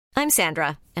I'm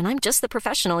Sandra, and I'm just the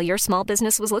professional your small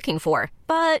business was looking for.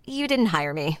 But you didn't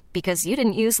hire me because you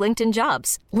didn't use LinkedIn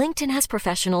Jobs. LinkedIn has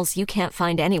professionals you can't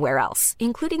find anywhere else,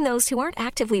 including those who aren't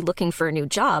actively looking for a new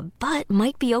job, but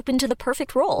might be open to the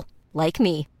perfect role, like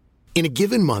me. In a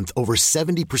given month, over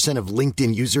 70% of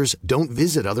LinkedIn users don't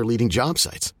visit other leading job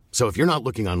sites. So if you're not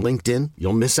looking on LinkedIn,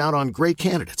 you'll miss out on great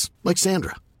candidates like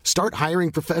Sandra. Start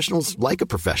hiring professionals like a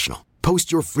professional.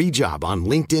 Post your free job on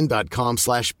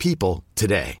linkedin.com/people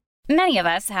today. Many of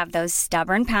us have those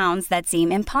stubborn pounds that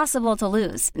seem impossible to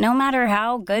lose, no matter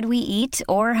how good we eat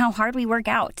or how hard we work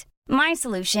out. My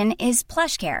solution is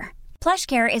PlushCare.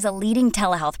 PlushCare is a leading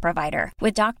telehealth provider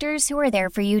with doctors who are there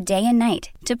for you day and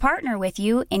night to partner with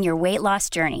you in your weight loss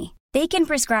journey. They can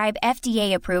prescribe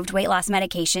FDA-approved weight loss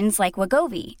medications like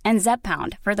Wegovy and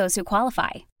Zepbound for those who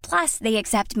qualify. Plus, they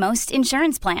accept most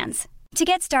insurance plans. To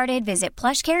get started, visit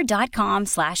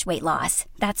plushcare.com/weightloss.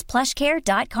 That's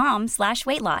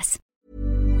plushcare.com/weightloss.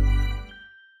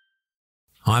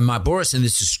 I'm Mark Boris, and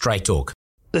this is Straight Talk.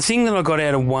 The thing that I got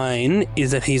out of Wayne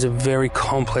is that he's a very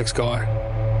complex guy.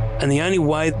 And the only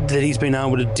way that he's been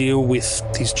able to deal with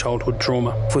his childhood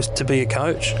trauma was to be a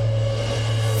coach.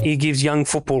 He gives young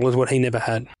footballers what he never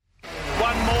had.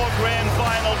 One more grand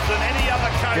finals than any other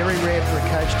coach. Very rare for a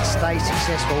coach to stay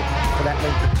successful for that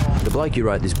length of time. The bloke you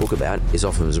wrote this book about is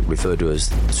often referred to as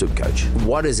the super coach.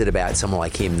 What is it about someone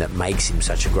like him that makes him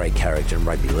such a great character in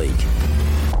rugby league?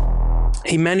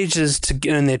 He manages to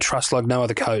earn their trust like no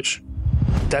other coach.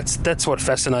 That's what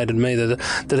fascinated me, that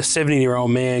a 70-year-old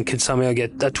man can somehow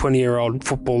get a 20-year-old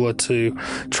footballer to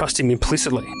trust him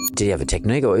implicitly. Did he have a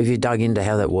technique, or have you dug into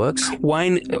how that works?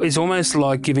 Wayne is almost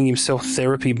like giving himself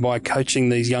therapy by coaching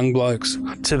these young blokes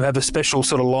to have a special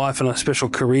sort of life and a special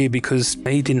career, because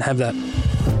he didn't have that.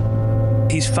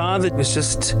 His father was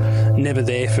just never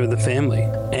there for the family,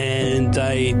 and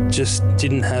they just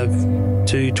didn't have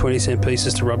two 20-cent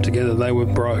pieces to rub together. They were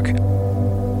broke.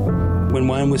 When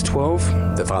Wayne was 12...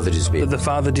 The father disappeared. The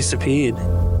father disappeared.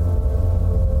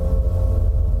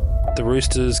 The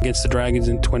Roosters against the Dragons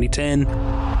in 2010.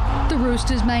 The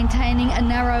Roosters maintaining a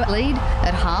narrow lead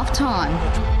at half-time.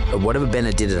 Whatever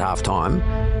Bennett did at half-time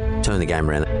turned the game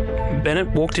around.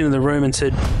 Bennett walked into the room and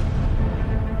said...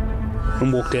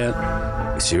 and walked out.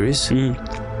 Serious?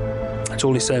 That's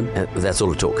all he said. That's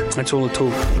all it took? That's all it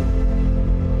took.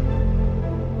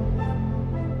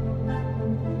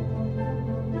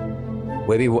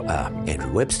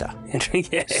 Andrew Webster.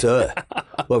 Yeah. Sir.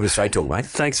 Welcome to Straight Talk, mate.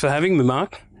 Thanks for having me,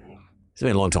 Mark. It's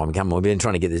been a long time coming. We've been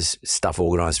trying to get this stuff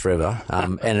organised forever.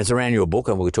 And it's around your book,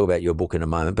 and we'll talk about your book in a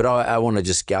moment. But I want to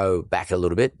just go back a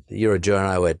little bit. You're a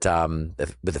journo with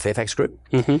the Fairfax Group.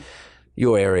 Mm-hmm.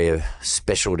 Your area of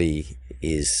specialty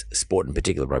is sport, in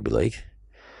particular rugby league.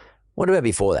 What about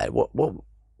before that? What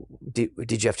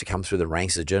did you have to come through the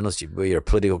ranks as a journalist? Were you a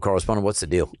political correspondent? What's the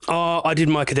deal? I did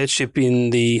my cadetship in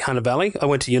the Hunter Valley. I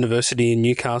went to university in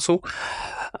Newcastle.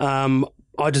 Mark,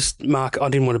 I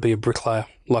didn't want to be a bricklayer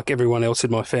like everyone else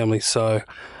in my family. So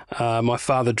my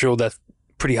father drilled that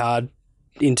pretty hard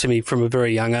into me from a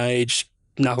very young age.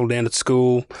 Knuckle down at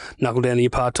school, knuckle down to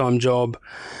your part-time job.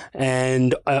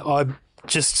 And I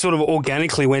just sort of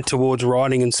organically went towards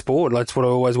writing and sport. That's what I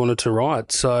always wanted to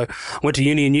write. So I went to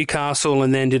uni in Newcastle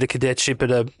and then did a cadetship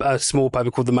at a small paper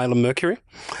called the Mail and Mercury,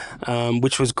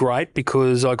 which was great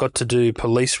because I got to do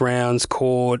police rounds,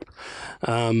 court,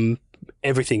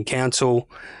 everything, council,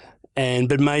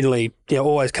 but mainly,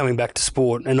 always coming back to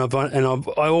sport. And I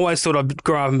always thought I'd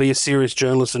grow up and be a serious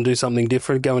journalist and do something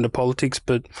different, go into politics,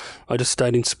 but I just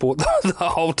stayed in sport the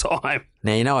whole time.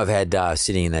 Now, I've had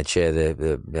sitting in that chair,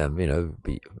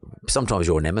 sometimes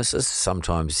your nemesis,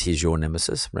 sometimes he's your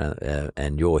nemesis,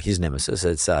 and you're his nemesis.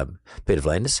 It's Peter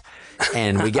Vlanders.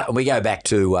 And we go back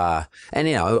to, I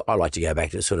like to go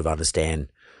back to sort of understand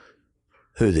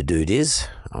who the dude is.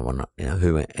 I want to,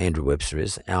 who Andrew Webster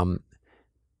is.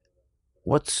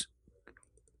 What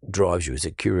drives you? Is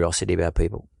it curiosity about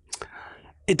people?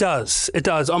 It does.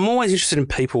 I'm always interested in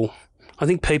people. I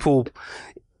think people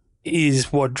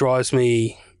is what drives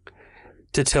me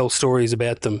to tell stories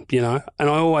about them, And I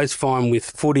always find with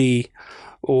footy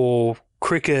or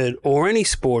cricket or any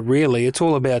sport, really, it's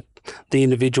all about the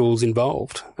individuals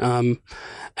involved. And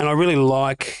I really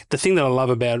like, the thing that I love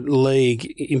about league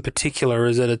in particular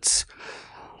is that it's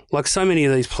like so many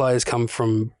of these players come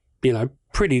from,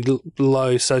 pretty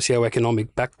low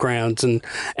socioeconomic backgrounds and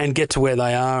get to where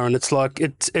they are, and it's like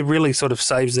it really sort of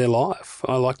saves their life.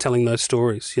 I like telling those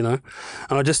stories, and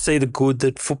I just see the good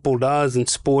that football does and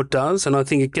sport does, and I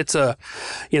think it gets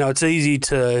it's easy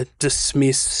to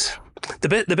dismiss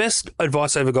The best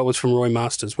advice I ever got was from Roy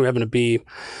Masters. We were having a beer.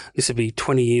 This would be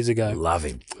 20 years ago. Love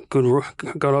him. Good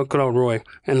old Roy,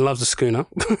 and loves a schooner.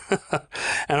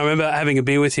 And I remember having a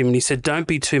beer with him, and he said, "Don't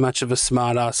be too much of a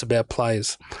smart ass about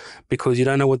players, because you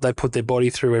don't know what they put their body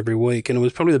through every week." And it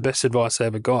was probably the best advice I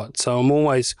ever got. So I'm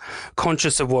always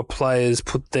conscious of what players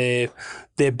put their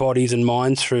bodies and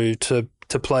minds through to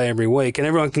play every week. And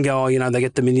everyone can go, they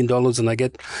get the $1 million and they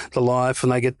get the life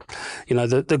and they get,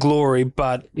 the glory.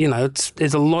 But,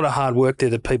 there's a lot of hard work there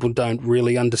that people don't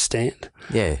really understand.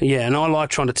 Yeah. Yeah. And I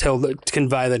like trying to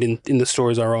convey that in the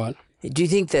stories I write. Do you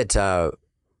think that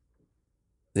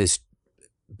if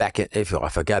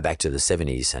I go back to the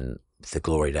 70s and the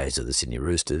glory days of the Sydney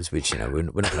Roosters, which, we're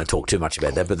not going to talk too much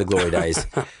about that, but the glory days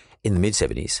in the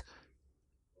mid-70s,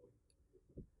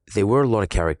 there were a lot of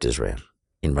characters around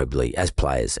in rugby league as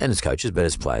players and as coaches, but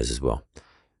as players as well.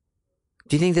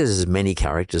 Do you think there's as many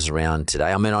characters around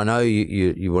today? I mean, I know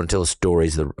you want to tell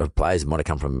stories of players that might have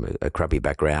come from a crappy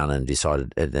background and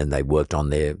decided, and they worked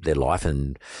on their life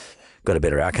and got a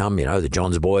better outcome. The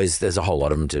Johns boys, there's a whole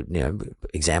lot of them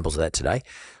examples of that today.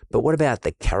 But what about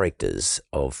the characters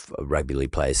of rugby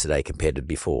league players today compared to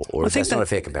before? Or is that not a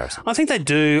fair comparison? I think they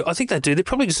do. They're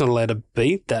probably just not allowed to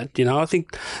beat that. I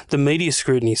think the media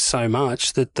scrutiny is so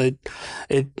much that they're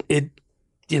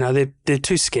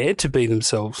too scared to be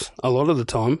themselves a lot of the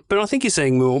time. But I think you're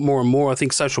seeing more and more. I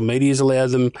think social media has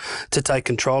allowed them to take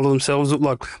control of themselves.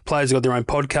 Like players have got their own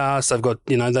podcasts. They've got,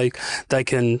 they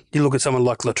can, you look at someone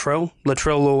like Latrell.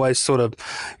 Latrell always sort of,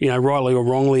 rightly or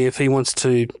wrongly, if he wants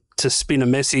to spin a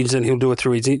message, then he'll do it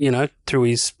through his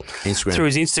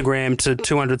Instagram to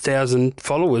 200,000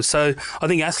 followers. So I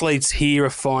think athletes here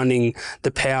are finding the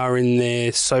power in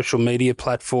their social media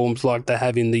platforms like they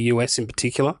have in the US in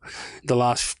particular the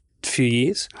last few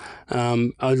years.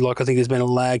 I think there's been a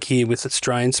lag here with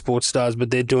Australian sports stars, but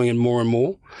they're doing it more and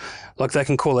more. Like they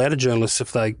can call out a journalist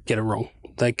if they get it wrong.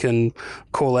 They can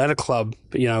call out a club,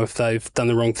 if they've done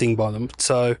the wrong thing by them.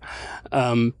 So,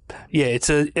 I think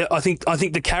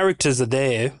the characters are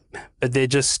there, but they're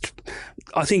just,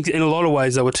 I think in a lot of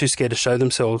ways they were too scared to show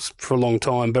themselves for a long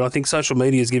time. But I think social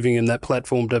media is giving them that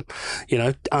platform to,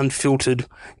 unfiltered,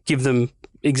 give them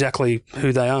exactly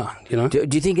who they are, Do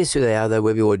you think it's who they are though,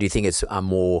 Webby, or do you think it's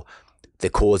more the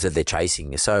cause that they're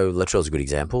chasing? So Latrell's a good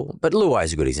example, but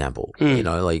Luai's a good example.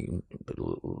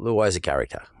 Luai's a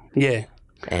character. Yeah.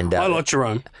 And I like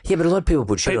Jerome. Yeah, but a lot of people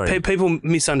put shit on him. People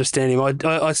misunderstand him.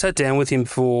 I sat down with him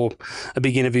for a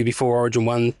big interview before Origin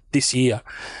 1 this year,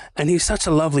 and he was such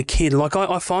a lovely kid. Like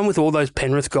I find with all those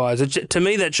Penrith guys, to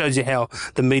me that shows you how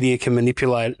the media can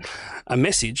manipulate a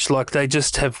message. Like they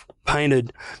just have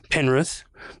painted Penrith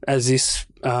as this,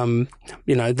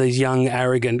 these young,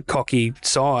 arrogant, cocky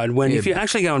side. When if you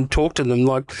actually go and talk to them,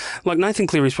 like Nathan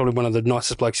Cleary's probably one of the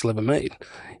nicest blokes you'll ever meet.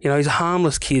 He's a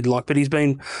harmless kid, but he's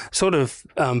been sort of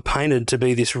painted to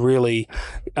be this really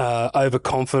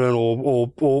overconfident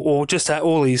or just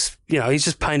all he's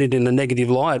just painted in a negative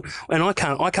light. And I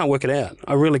can't work it out.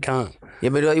 I really can't. Yeah,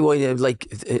 but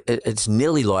it's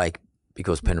nearly like,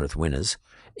 because Penrith winners,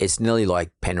 it's nearly like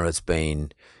Penrith's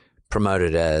been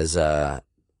promoted as a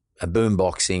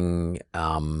boomboxing,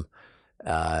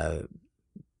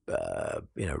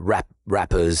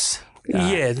 rappers.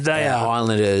 They are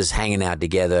Islanders hanging out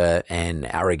together and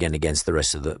arrogant against the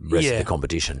rest of the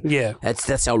competition. Yeah,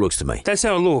 that's how it looks to me. That's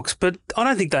how it looks, but I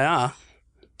don't think they are.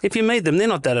 If you meet them, they're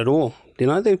not that at all.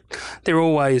 They're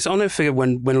always. I'll never forget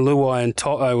when Luai and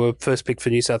Toto were first picked for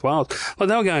New South Wales. They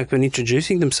were going up and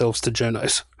introducing themselves to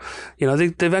journos.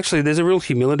 They've actually. There's a real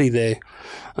humility there.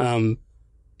 In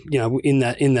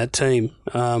that team.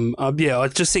 I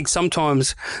just think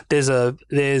sometimes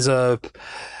the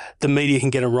media can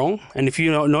get it wrong, and if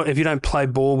you don't play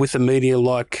ball with the media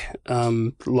like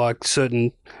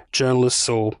certain journalists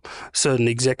or certain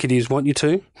executives want you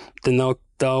to, then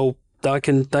they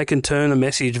can turn a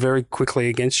message very quickly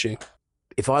against you.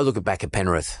 If I look back at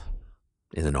Penrith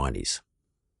in the 90s,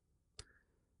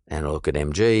 and I look at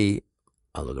MG,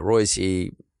 I look at Royce,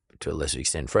 to a lesser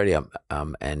extent Freddie,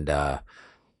 and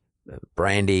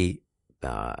Brandy,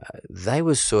 they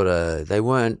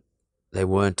weren't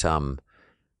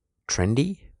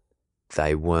trendy.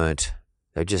 They were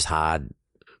just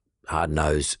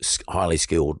hard-nosed, highly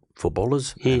skilled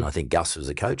footballers. And I think Gus was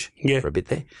the coach for a bit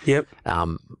there. Yep.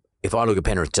 If I look at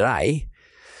Penrith today,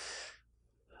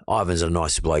 Ivan's the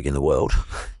nicest bloke in the world,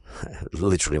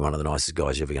 literally one of the nicest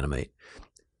guys you're ever going to meet.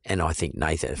 And I think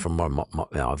Nathan,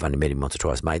 I've only met him once or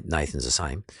twice, mate, Nathan's the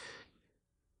same.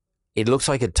 It looks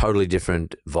like a totally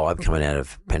different vibe coming out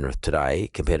of Penrith today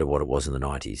compared to what it was in the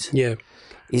 90s. Yeah.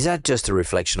 Is that just a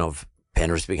reflection of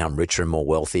Penrith's become richer and more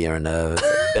wealthier and a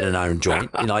better known joint.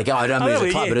 I don't mean as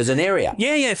a club, but as an area.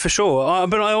 Yeah, for sure.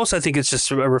 But I also think it's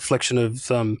just a reflection of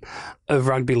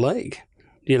rugby league.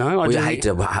 We like to hate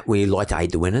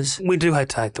the winners. We do hate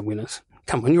to hate the winners.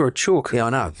 Come on, you're a chalk. Yeah, I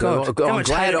know. God,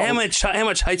 how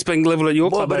much hate's being levelled at your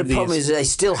club? But the problem is they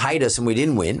still hate us and we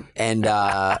didn't win, and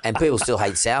people still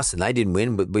hate South and they didn't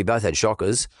win. But we both had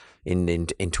shockers in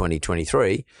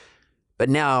 2023. But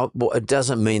now it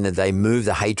doesn't mean that they move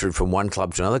the hatred from one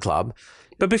club to another club.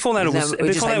 But before that,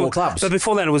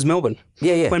 it was Melbourne.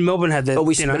 Yeah. When Melbourne had that,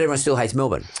 but everyone still hates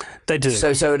Melbourne. They do.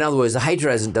 So in other words, the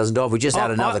hatred doesn't die. We just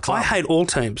add another club. I hate all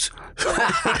teams,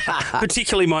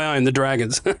 particularly my own, the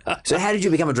Dragons. So how did you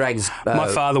become a Dragons? My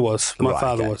father was.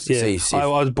 Yeah, I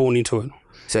was born into it.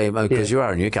 So because you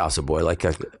are a Newcastle boy,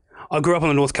 I grew up on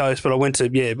the North Coast, but I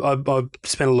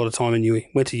spent a lot of time in uni.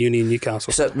 Went to uni in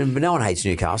Newcastle. So, but no one hates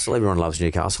Newcastle. Everyone loves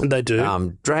Newcastle. They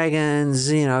do. Dragons,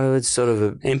 it's sort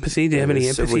of empathy. Do you have any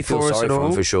empathy for us at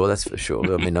all? For sure, that's for sure.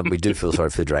 I mean, we do feel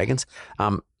sorry for the Dragons.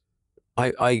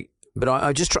 I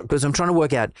just because I'm trying to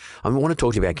work out. I want to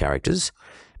talk to you about characters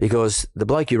because the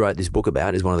bloke you wrote this book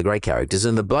about is one of the great characters,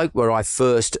 and the bloke where I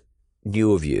first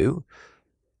knew of you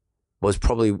was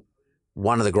probably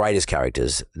one of the greatest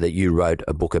characters that you wrote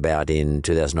a book about in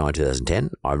 2009,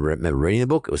 2010. I remember reading the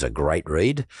book. It was a great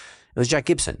read. It was Jack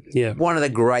Gibson. Yeah. One of the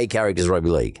great characters of rugby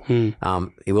league.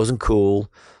 He wasn't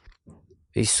cool.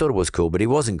 He sort of was cool, but he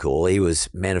wasn't cool. He was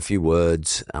man of few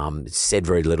words, said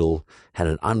very little, had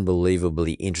an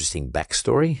unbelievably interesting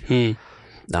backstory,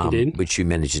 which you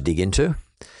managed to dig into,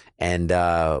 and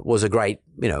was a great,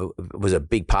 was a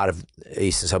big part of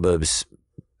Eastern Suburbs'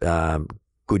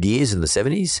 good years in the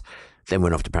 70s. Then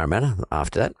went off to Parramatta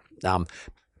after that.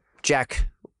 Jack,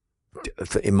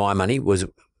 in my money, was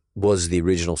the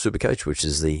original Supercoach, which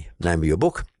is the name of your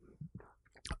book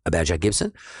about Jack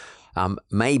Gibson.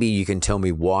 Maybe you can tell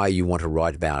me why did you want to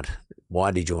write about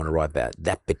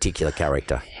that particular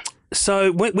character?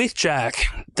 So with Jack,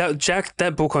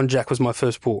 that book on Jack was my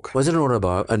first book. Was it not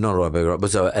autobiography?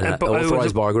 Was it an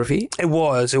authorised biography? It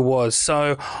was.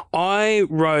 So I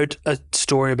wrote a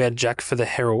story about Jack for the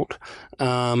Herald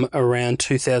around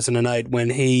 2008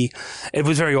 when it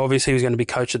was very obvious he was going to be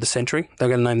coach of the century. They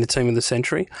were going to name the team of the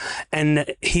century. And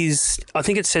I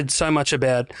think it said so much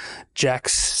about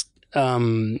Jack's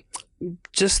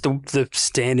just the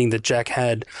standing that Jack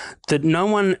had, that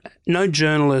no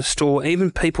journalist or even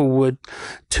people were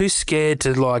too scared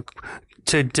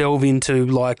to delve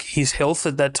into his health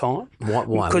at that time. Why?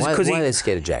 Why are they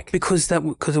scared of Jack? Because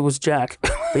it was Jack.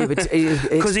 Because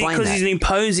he's an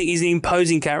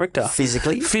imposing character.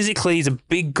 Physically, he's a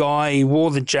big guy. He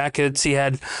wore the jackets. He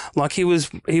had he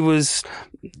was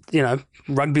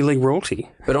rugby league royalty.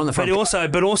 But on the front,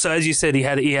 but also as you said, he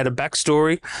had a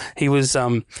backstory. He was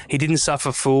he didn't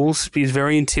suffer fools. He was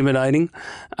very intimidating,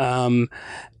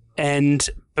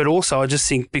 But also, I just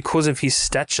think because of his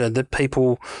stature that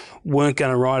people weren't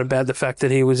going to write about the fact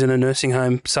that he was in a nursing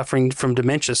home suffering from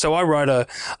dementia. So I wrote a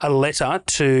letter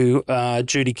to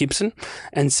Judy Gibson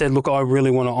and said, look, I really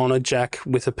want to honour Jack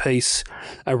with a piece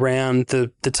around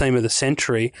the team of the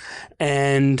century.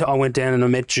 And I went down and I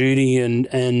met Judy and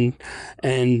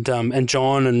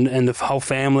John and the whole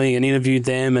family and interviewed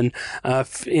them and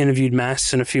interviewed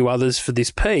Mass and a few others for this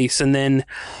piece. And then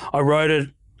I wrote it,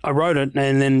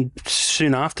 and then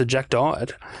soon after, Jack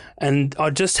died. And I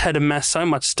just had amassed so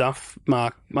much stuff,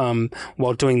 Mark,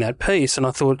 while doing that piece, and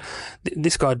I thought,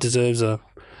 this guy deserves a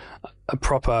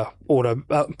proper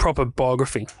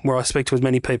biography where I speak to as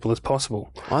many people as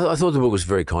possible. I thought the book was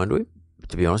very kind to him,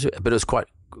 to be honest with you, but it was quite,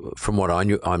 from what I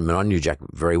knew, I knew Jack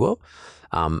very well.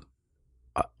 I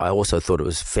also thought it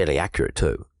was fairly accurate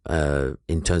too,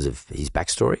 in terms of his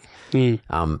backstory. He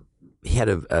had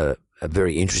a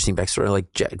very interesting backstory.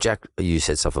 Like Jack, you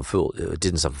said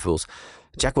didn't suffer fools.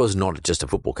 Jack was not just a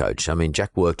football coach. I mean,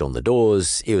 Jack worked on the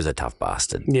doors. He was a tough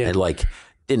bastard. Yeah. And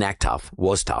didn't act tough,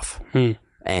 was tough.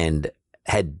 And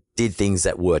did things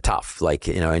that were tough.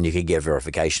 And you could get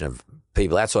verification of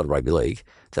people outside of rugby league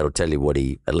that'll tell you what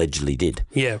he allegedly did.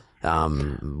 Yeah.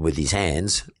 With his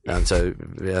hands. And so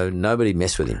nobody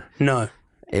messed with him. No.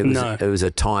 It was a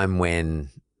time when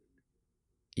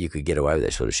you could get away with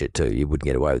that sort of shit too. You wouldn't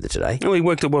get away with it today. Well, he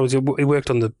worked at He worked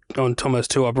on Thomas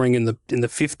Two Upbring in the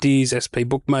 50s. SP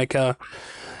Bookmaker.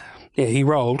 Yeah, he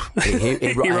rolled.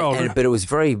 He rolled. But it was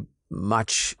very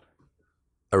much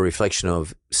a reflection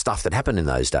of stuff that happened in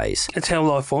those days. That's how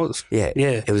life was. Yeah,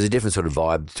 yeah. It was a different sort of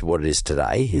vibe to what it is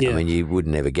today. Yeah. I mean, you would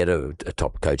never get a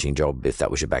top coaching job if that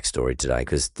was your backstory today,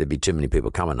 because there'd be too many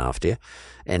people coming after you,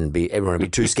 and everyone would be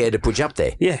too scared to put you up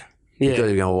there. Yeah. Yeah.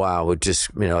 Because you go, wow, we're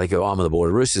just, like I'm on the board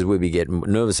of Roosters, we'd be getting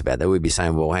nervous about that. We'd be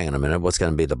saying, well, hang on a minute, what's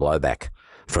going to be the blowback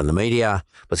from the media?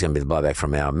 What's going to be the blowback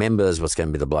from our members? What's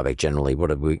going to be the blowback generally?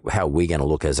 How are we going to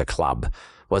look as a club?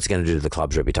 What's it going to do to the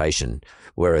club's reputation?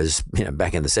 Whereas,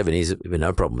 back in the 70s, we had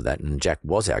no problem with that. And Jack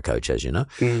was our coach, as you know.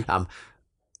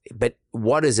 But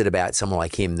what is it about someone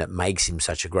like him that makes him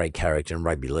such a great character in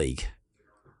rugby league?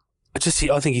 I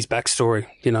think his backstory,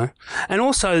 and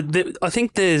also I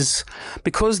think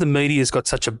because the media's got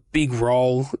such a big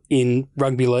role in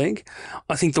rugby league,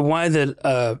 I think the way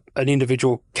that an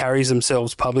individual carries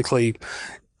themselves publicly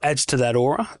adds to that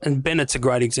aura. And Bennett's a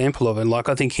great example of it. Like,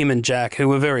 I think him and Jack, who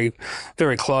were very,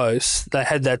 very close, they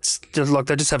had they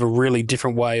just have a really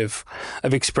different way of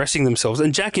expressing themselves.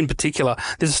 And Jack in particular,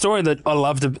 there's a story that I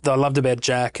loved about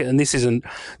Jack, and this isn't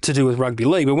to do with rugby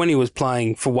league, but when he was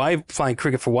playing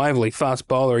cricket for Waverley, fast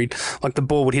bowler, the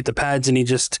ball would hit the pads and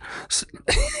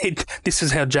this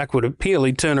is how Jack would appeal.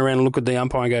 He'd turn around and look at the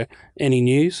umpire and go, "Any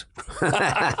news?"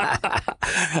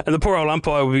 And the poor old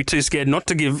umpire would be too scared not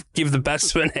to give the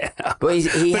batsman out. But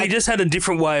he just had a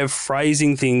different way of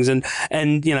phrasing things, and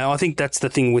I think that's the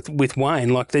thing with Wayne.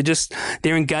 Like,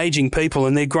 they're engaging people,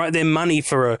 and they're great. They're money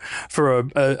for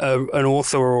an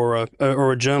author or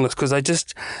a journalist, because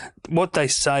what they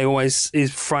say always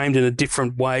is framed in a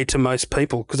different way to most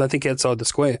people, because I think outside the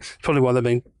square. It's probably why they've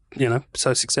been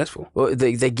so successful. Well,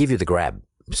 they give you the grab.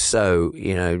 So,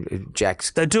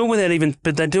 Jack's... They do it without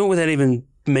even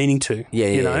meaning to.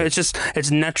 Yeah.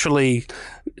 It's naturally...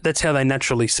 That's how they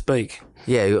naturally speak.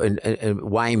 Yeah, and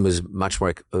Wayne was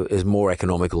more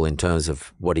economical in terms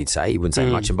of what he'd say. He wouldn't say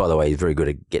much. And by the way, he's very good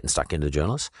at getting stuck into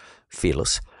journalists.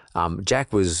 Fearless.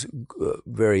 Jack was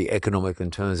very economical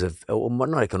in terms of... Well,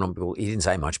 not economical, he didn't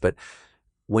say much, but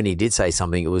when he did say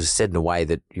something, it was said in a way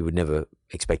that you would never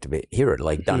expect to hear it,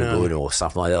 like done good or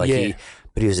something like that.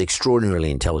 But he was extraordinarily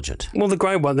intelligent. Well, the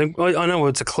great one, I know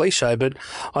it's a cliche, but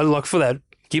I like, for that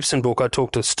Gibson book, I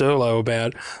talked to Sterlo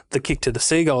about the kick to the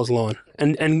Seagulls line.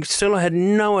 And Sterlo had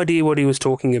no idea what he was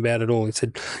talking about at all. He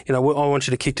said, I want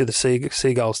you to kick to the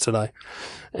Seagulls today.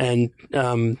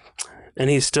 And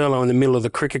here's Sterlo in the middle of the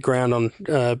cricket ground on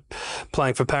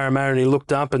playing for Parramatta, and he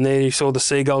looked up, and there he saw the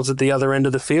Seagulls at the other end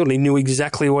of the field, and he knew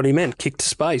exactly what he meant, kick to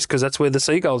space, because that's where the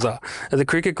Seagulls are, at the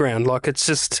cricket ground. Like, it's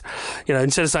just,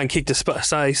 instead of saying kick to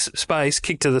space,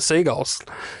 kick to the Seagulls.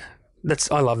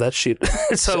 I love that shit.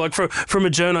 So, like, from a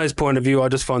journo's point of view, I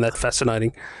just find that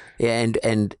fascinating. Yeah,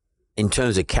 and in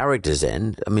terms of characters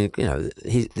then, I mean,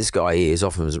 this guy here is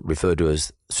often referred to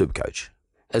as super coach,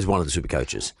 as one of the super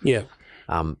coaches. Yeah.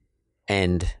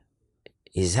 And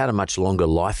he's had a much longer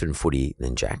life in footy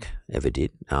than Jack ever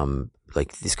did.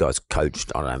 Like, this guy's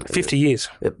coached, I don't know, 50 years.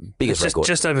 Biggest record.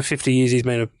 Just over 50 years he's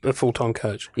been a full-time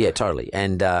coach. Yeah, totally.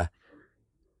 And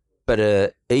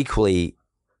but equally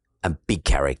a big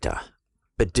character,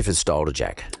 but different style to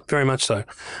Jack. Very much so.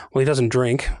 Well, he doesn't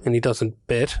drink and he doesn't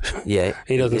bet. Yeah.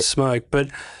 He doesn't smoke, but...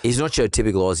 He's not your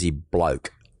typical Aussie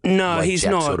bloke. No, like he's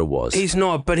Jack not. Sort of was. He's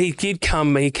not, but he did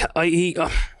come...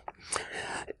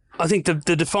 I think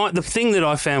the thing that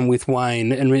I found with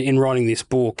Wayne in writing this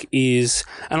book is,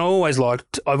 and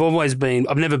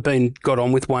I've never got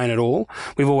on with Wayne at all.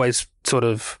 We've always sort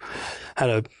of had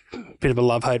a bit of a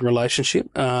love-hate relationship.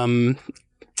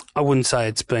 I wouldn't say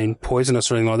it's been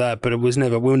poisonous or anything like that, but we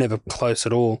were never close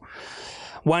at all.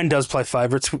 Wayne does play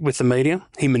favourites with the media.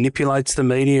 He manipulates the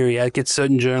media. He gets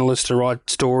certain journalists to write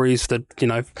stories that,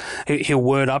 he'll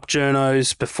word up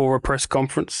journos before a press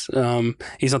conference.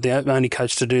 He's not the only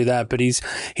coach to do that, but he's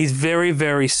very,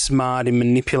 very smart in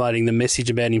manipulating the message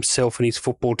about himself and his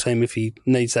football team if he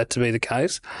needs that to be the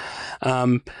case.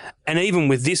 And even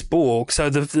with this book, so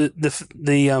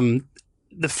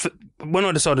when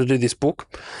I decided to do this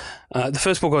book, the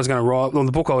first book I was going to write,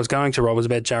 the book I was going to write was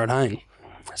about Jared Hayne.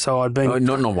 So I'd been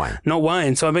not Wayne. Not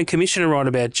Wayne. So I've been commissioned to write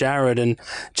about Jared and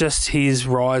just his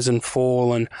rise and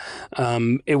fall, and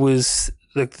it was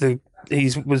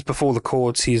he was before the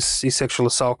courts, his sexual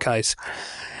assault case,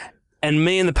 and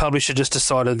me and the publisher just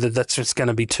decided that that's just going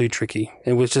to be too tricky.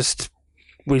 It was just.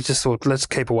 We just thought, let's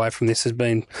keep away from this. There's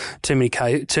been too many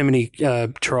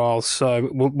trials, so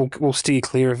we'll steer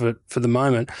clear of it for the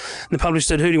moment. And the publisher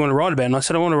said, "Who do you want to write about?" And I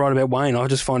said, "I want to write about Wayne. I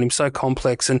just find him so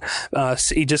complex." And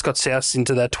he just got soused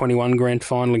into that 21 grand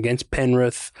final against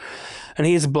Penrith. And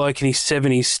here's a bloke in his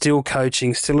 70s, still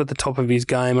coaching, still at the top of his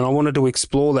game, and I wanted to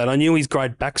explore that. I knew his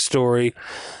great backstory,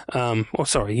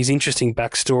 his interesting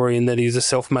backstory in that he's a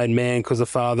self-made man because the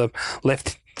father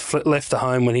left the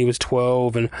home when he was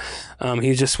 12, and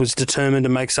he just was determined to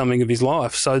make something of his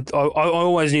life. So I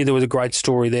always knew there was a great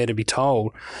story there to be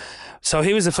told. So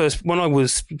he was the first. When I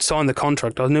was signed the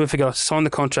contract, I'll never forget. I signed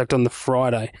the contract on the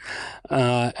Friday,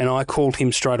 and I called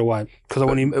him straight away because I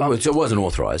wanted him. It wasn't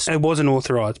authorised. It wasn't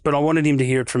authorised, but I wanted him to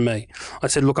hear it from me. I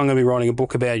said, "Look, I'm going to be writing a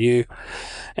book about you,"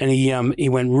 and he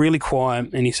went really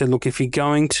quiet and he said, "Look, if you're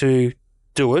going to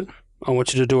do it, I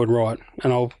want you to do it right,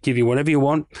 and I'll give you whatever you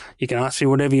want. You can ask me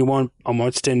whatever you want. I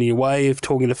might stand in your way of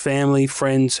talking to family,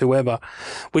 friends, whoever,"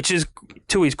 which is,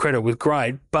 to his credit, was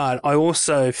great. But I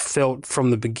also felt from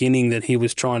the beginning that he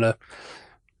was trying to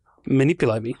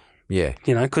manipulate me. Yeah.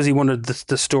 Because he wanted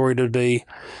the story to be,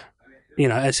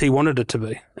 as he wanted it to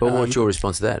be. But what's your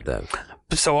response to that, though?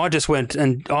 So I just went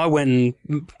and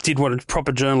did what a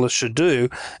proper journalist should do,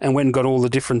 and went and got all the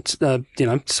different,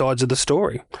 sides of the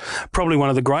story. Probably one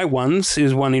of the great ones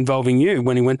is one involving you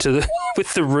when he went to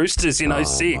with the Roosters in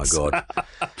 06. Oh, my God.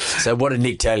 So what did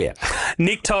Nick tell you?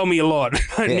 Nick told me a lot.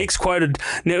 Yeah. Nick's quoted,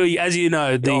 as you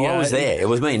know. I was there. It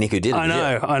was me and Nick who did it. I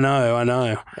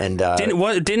know. And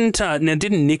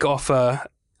didn't Nick offer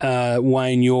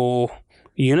Wayne your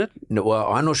unit? No, well,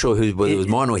 I'm not sure whether it was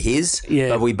mine or his,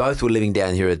 but we both were living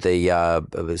down here at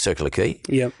the Circular Quay.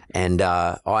 Yep. And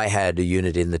I had a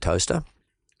unit in the Toaster,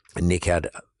 and Nick had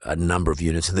a number of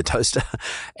units in the Toaster.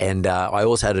 And I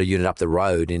also had a unit up the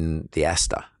road in the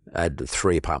Astor. I had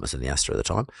 3 apartments in the Astor at the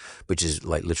time, which is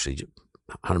like literally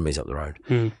 100 metres up the road.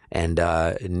 And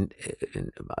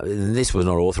this was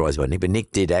not authorised by Nick, but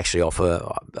Nick did actually offer.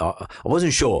 I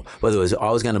wasn't sure whether it was I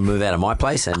was going to move out of my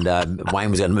place and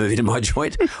Wayne was going to move into my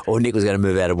joint, or Nick was going to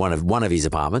move out of one of his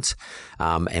apartments,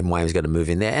 and Wayne was going to move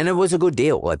in there. And it was a good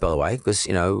deal, by the way, because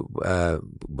we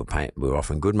were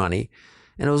offering good money,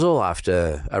 and it was all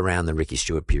after around the Ricky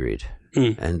Stewart period,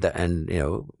 and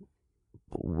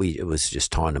it was just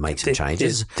time to make some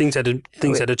changes. Things had to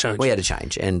change. We had to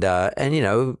change, and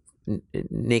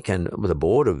Nick and the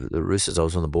board of the Roosters, I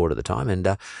was on the board at the time,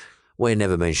 and we've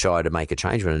never been shy to make a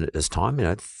change when it's time.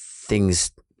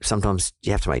 Things sometimes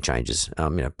you have to make changes.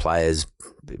 Players,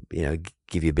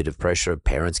 give you a bit of pressure.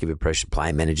 Parents give you pressure.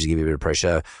 Player managers give you a bit of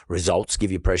pressure. Results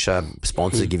give you pressure.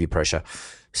 Sponsors give you pressure.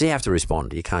 So you have to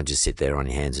respond. You can't just sit there on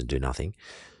your hands and do nothing.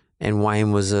 And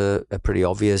Wayne was a pretty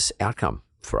obvious outcome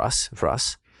for us,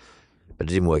 but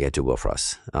it didn't work out too well for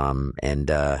us.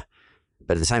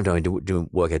 But at the same time, it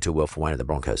didn't work out too well for Wayne at the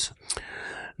Broncos.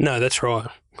 No, that's right.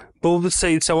 Well,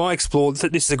 see, so I explored,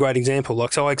 this is a great example,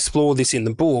 so I explored this in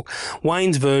the book.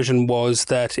 Wayne's version was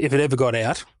that if it ever got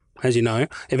out, as you know,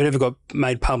 if it ever got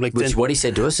made public, which is what he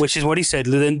said to us. Which is what he said.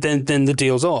 Then the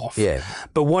deal's off. Yeah.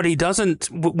 But what he doesn't,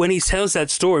 when he tells that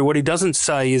story, what he doesn't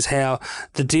say is how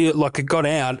the deal, it got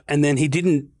out, and then he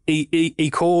didn't. He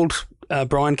called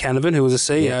Brian Canavan, who was a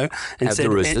CEO, and at said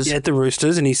the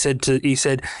Roosters, and he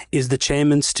said, "Is the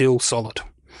chairman still solid?"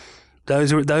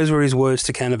 Those were his words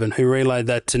to Canavan, who relayed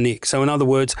that to Nick. So in other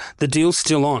words, the deal's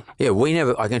still on. Yeah,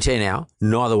 I can tell you now,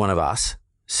 neither one of us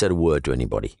said a word to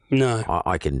anybody. No,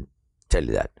 I can tell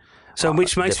you that. So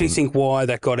which makes me think why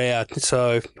that got out.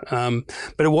 So,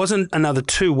 but it wasn't another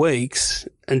 2 weeks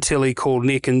until he called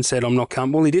Nick and said, "I'm not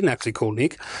coming." Well, he didn't actually call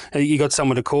Nick. He got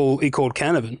someone to call. He called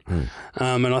Canavan,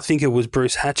 and I think it was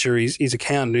Bruce Hatcher, his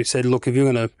accountant, who said, "Look, if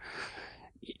you're going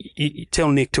to tell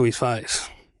Nick to his face,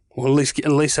 or at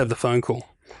least have the phone call."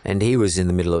 And he was in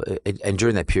the middle of, and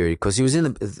during that period, because he was in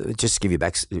the, just to give you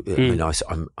it's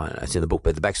in the book,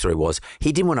 but the backstory was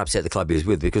he didn't want to upset the club he was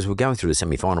with because we're going through the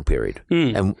semi-final period,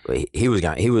 and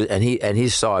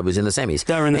his side was in the semis.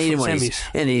 They were in the semis,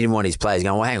 and he didn't want his players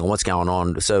going, "Well, hang on, what's going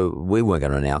on?" So we weren't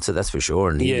going to announce it, that's for sure,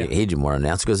 and he didn't want to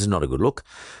announce it because it's not a good look.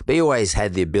 But he always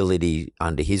had the ability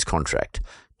under his contract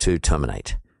to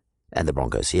terminate. And the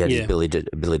Broncos, he had his ability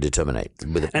to terminate.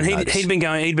 And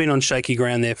he'd been on shaky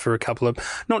ground there for a couple of,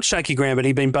 not shaky ground, but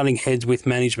he'd been butting heads with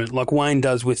management, like Wayne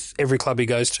does with every club he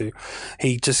goes to.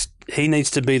 He needs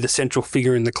to be the central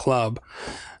figure in the club,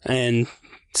 and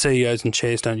CEOs and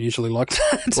chairs don't usually like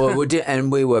that. Well,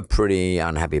 we were pretty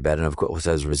unhappy about it. And of course,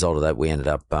 as a result of that, we ended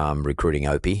up recruiting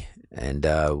Opie, and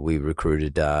we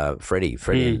recruited Freddie.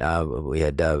 And we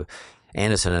had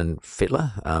Anderson and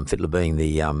Fittler. Fittler being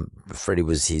Freddie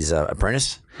was his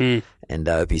apprentice. And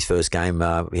Opie's first game,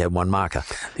 we had one marker.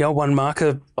 The old one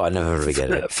marker. I never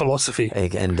forget it. Philosophy.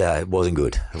 And it wasn't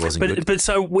good. But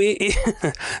so I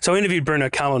interviewed Bruno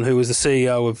Cullen, who was the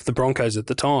CEO of the Broncos at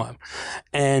the time,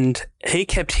 and he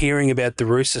kept hearing about the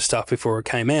Rooster stuff before it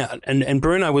came out. And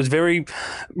Bruno was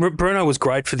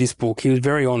great for this book. He was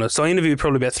very honest. So I interviewed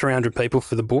probably about 300 people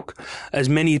for the book, as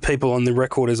many people on the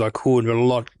record as I could, but a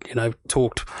lot,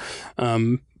 talked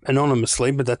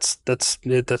anonymously, but that's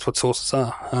what sources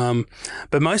are.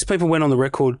 But most people went on the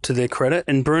record to their credit,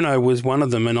 and Bruno was one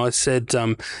of them. And I said,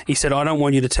 he said, I don't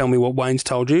want you to tell me what Wayne's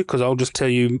told you because I'll just tell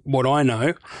you what I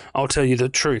know. I'll tell you the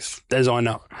truth as I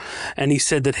know. And he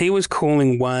said that he was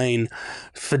calling Wayne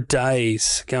for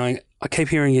days going, I keep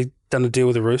hearing you've done a deal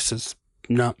with the Roosters.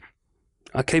 No.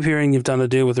 I keep hearing you've done a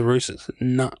deal with the Roosters.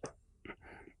 No.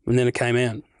 And then it came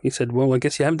out. He said, well, I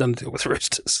guess you haven't done a deal with the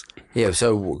Roosters. Yeah,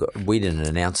 so we didn't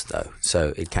announce it, though.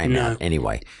 So it came out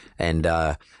anyway. And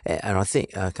I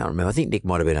think, I can't remember, I think Nick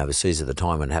might have been overseas at the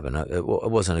time when it happened. It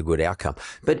wasn't a good outcome.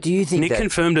 But do you think Nick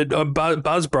confirmed it.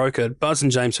 Buzz broke it. Buzz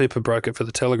and James Hooper broke it for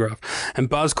the Telegraph. And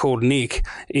Buzz called Nick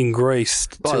in Greece.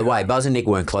 By the way, Buzz and Nick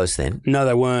weren't close then. No,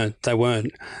 they weren't.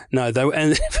 No,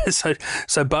 and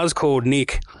so Buzz called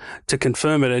Nick to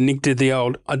confirm it, and Nick did the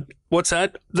old, what's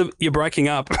that? You're breaking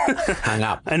up. Hung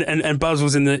up. And Buzz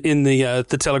was in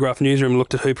the Telegraph newsroom,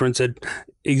 looked at Hooper and said,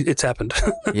 it's happened.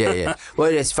 Yeah.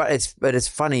 Well, it's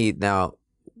funny now,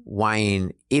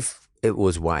 Wayne, if it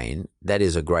was Wayne, that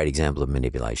is a great example of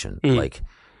manipulation.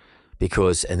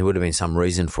 Because there would have been some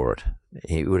reason for it.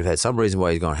 He would have had some reason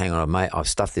why he's gone, hang on, I've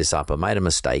stuffed this up. I made a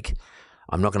mistake.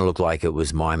 I'm not going to look like it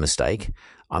was my mistake.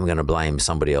 I'm going to blame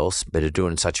somebody else, but to do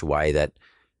it in such a way that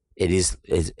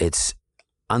it's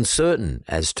uncertain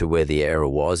as to where the error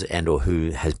was and or who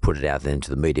has put it out there into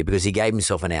the media because he gave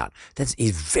himself an out.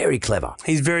 He's very clever.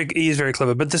 He is very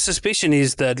clever. But the suspicion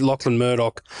is that Lachlan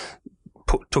Murdoch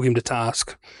took him to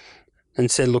task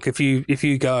and said, look, if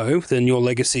you go, then your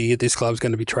legacy at this club is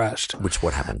going to be trashed.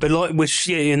 What happened.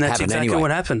 And that's exactly anyway.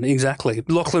 what happened. Exactly.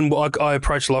 Lachlan, I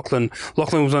approached Lachlan.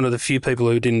 Lachlan was one of the few people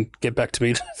who didn't get back to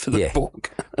me for the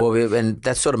book. Well, and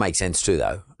that sort of makes sense too,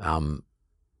 though.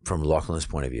 From Lachlan's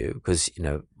point of view, because,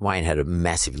 Wayne had a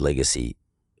massive legacy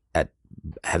at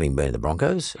having been in the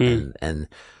Broncos and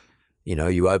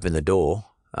you open the door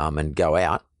and go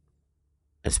out,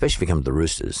 especially if you come to the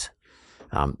Roosters,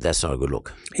 that's not a good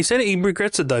look. He said he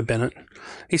regrets it though, Bennett.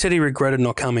 He said he regretted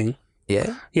not coming.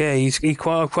 Yeah? Yeah, he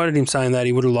quoted him saying that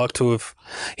he would have liked to have.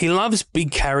 He loves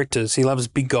big characters. He loves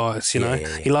big guys, you know.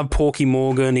 Yeah. He loved Porky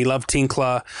Morgan. He loved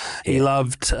Tinkler. He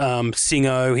loved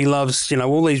Singo. He loves,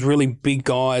 all these really big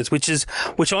guys, which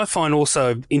I find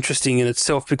also interesting in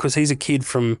itself because he's a kid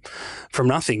from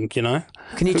nothing, Can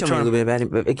you tell me a little bit about him?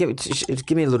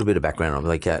 Give me a little bit of background on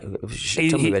tell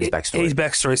me about his backstory. His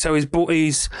backstory. So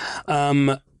he's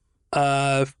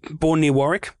born near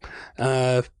Warwick,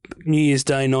 New Year's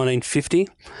Day 1950,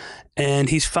 and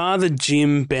his father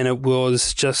Jim Bennett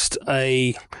was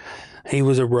he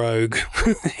was a rogue.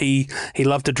 he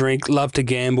loved to drink, loved to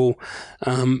gamble,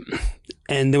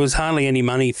 and there was hardly any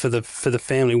money for the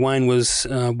family. Wayne was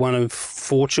one of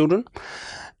 4 children,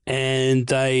 and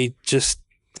they just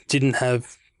didn't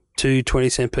have 2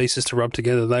 20-cent pieces to rub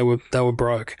together. They were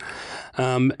broke,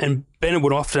 and Bennett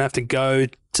would often have to go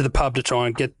to the pub to try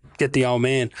and get the old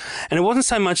man. And it wasn't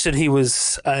so much that he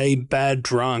was a bad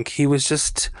drunk; he was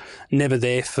just never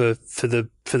there for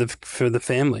the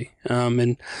family.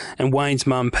 And Wayne's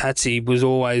mum Patsy was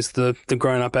always the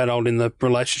grown up adult in the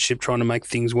relationship, trying to make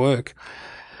things work.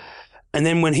 And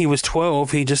then when he was 12,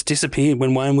 he just disappeared.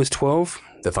 When Wayne was 12,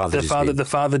 the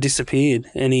father disappeared,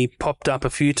 and he popped up a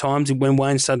few times when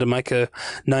Wayne started to make a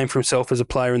name for himself as a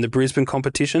player in the Brisbane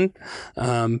competition.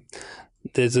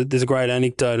 There's a great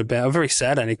anecdote a very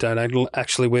sad anecdote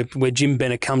actually, where Jim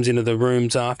Bennett comes into the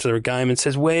rooms after a game and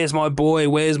says, "Where's my boy?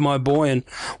 Where's my boy?" And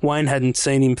Wayne hadn't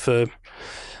seen him for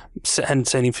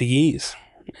years.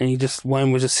 And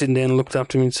Wayne was just sitting down and looked up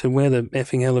to him and said, "Where the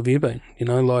effing hell have you been?"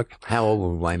 How old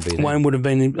would Wayne be then? Wayne would have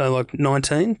been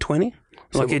 19, 20.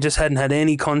 So he just hadn't had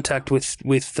any contact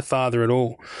with the father at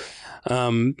all.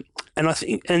 And I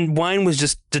think, and Wayne was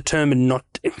just determined not.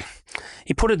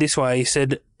 He put it this way: he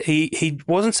said he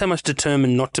wasn't so much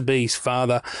determined not to be his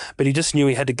father, but he just knew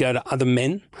he had to go to other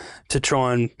men to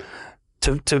try and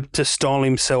to style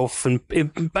himself and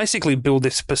basically build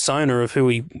this persona of who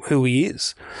he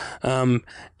is. And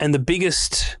the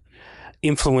biggest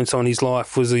influence on his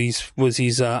life was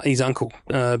his uncle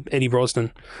Eddie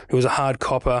Brosnan, who was a hard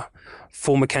copper,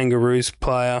 former Kangaroos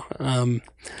player, and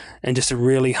just a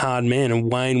really hard man.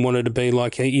 And Wayne wanted to be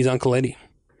like his Uncle Eddie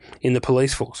in the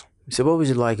police force. So what was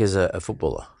it like as a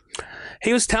footballer?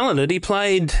 He was talented. He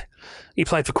played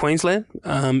for Queensland,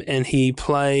 and he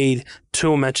played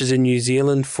tour matches in New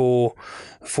Zealand for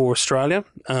Australia.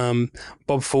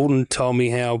 Bob Fulton told me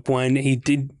how Wayne, he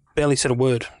barely said a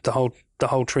word the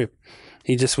whole trip.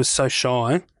 He just was so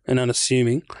shy and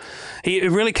unassuming.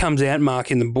 It really comes out,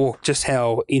 Mark, in the book, just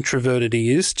how introverted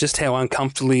he is, just how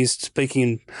uncomfortable he is speaking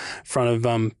in front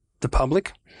of the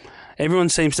public. Everyone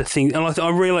seems to think, and I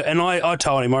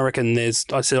told him, I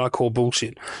said, I call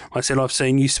bullshit. I said, I've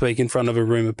seen you speak in front of a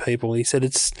room of people. He said,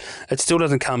 it still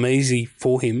doesn't come easy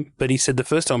for him, but he said the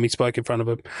first time he spoke in front of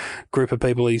a group of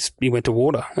people, he went to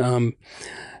water.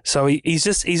 So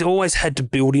he's always had to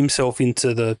build himself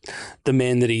into the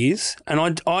man that he is.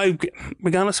 And I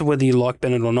regardless of whether you like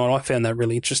Bennett or not, I found that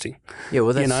really interesting. Yeah,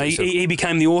 well, that's he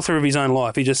became the author of his own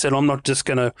life. He just said, I'm not just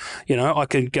going to, I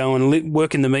could go and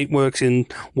work in the meatworks in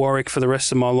Warwick for the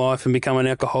rest of my life and become an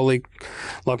alcoholic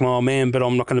like my old man, but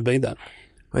I'm not going to be that.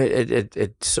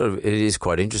 It is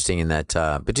quite interesting in that,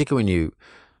 particularly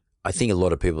I think a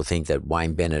lot of people think that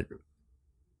Wayne Bennett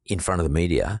in front of the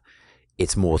media,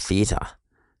 it's more theatre.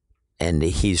 And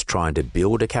he's trying to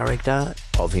build a character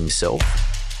of himself.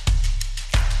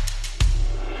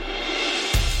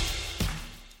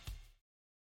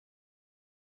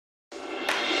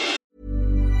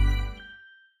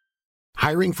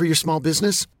 Hiring for your small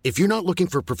business? If you're not looking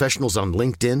for professionals on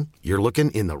LinkedIn, you're looking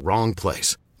in the wrong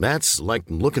place. That's like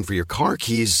looking for your car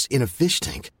keys in a fish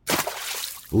tank.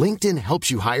 LinkedIn helps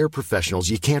you hire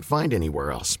professionals you can't find anywhere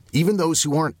else, even those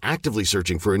who aren't actively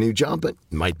searching for a new job but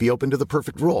might be open to the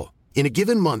perfect role. In a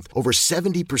given month, over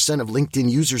 70% of LinkedIn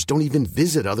users don't even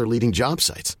visit other leading job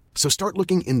sites. So start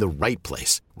looking in the right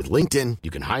place. With LinkedIn, you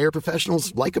can hire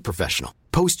professionals like a professional.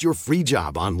 Post your free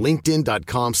job on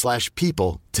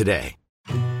linkedin.com/people today.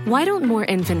 Why don't more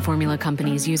infant formula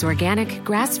companies use organic,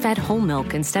 grass-fed whole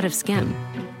milk instead of skim?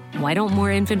 Why don't more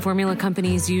infant formula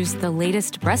companies use the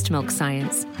latest breast milk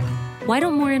science? Why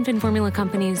don't more infant formula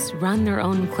companies run their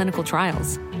own clinical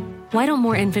trials? Why don't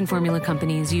more infant formula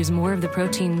companies use more of the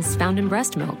proteins found in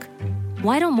breast milk?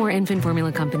 Why don't more infant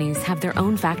formula companies have their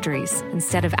own factories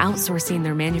instead of outsourcing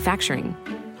their manufacturing?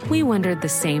 We wondered the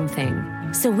same thing.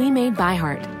 So we made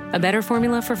ByHeart, a better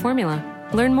formula for formula.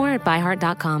 Learn more at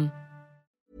byheart.com.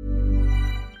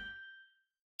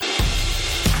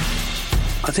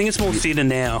 I think it's more theatre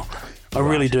now. I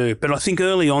really do. But I think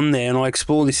early on there, and I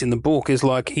explore this in the book, is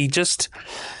like he just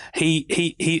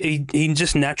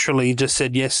naturally just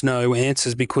said yes, no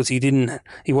answers because he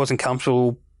wasn't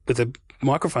comfortable with a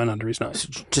microphone under his nose.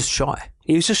 Just shy.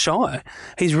 He was just shy.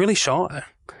 He's really shy.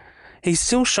 He's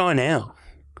still shy now.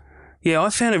 Yeah,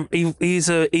 I found he's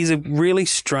a really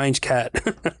strange cat.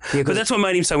 Yeah, but that's what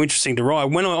made him so interesting to write.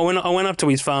 When I went up to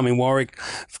his farm in Warwick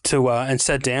and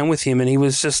sat down with him, and he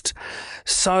was just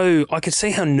so, I could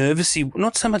see how nervous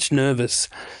not so much nervous,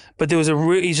 but there was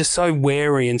he's just so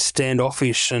wary and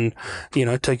standoffish, and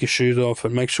take your shoes off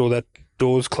and make sure that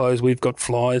door's closed. We've got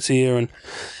flies here, and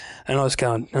I was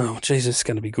going, oh Jesus, it's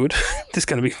going to be good. This is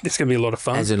going to be a lot of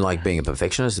fun. As in, like being a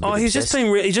perfectionist. He's just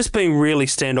been really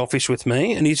standoffish with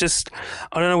me, and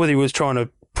I don't know whether he was trying to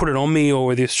put it on me or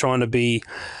whether he was trying to be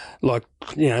like,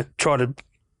 try to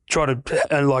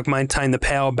like maintain the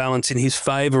power balance in his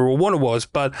favour or what it was.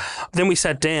 But then we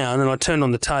sat down and I turned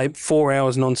on the tape, 4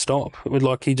 hours non-stop. It was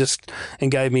like he just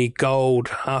gave me gold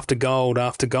after gold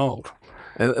after gold.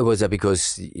 Was that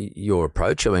because your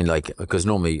approach? I mean, because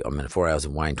normally, 4 hours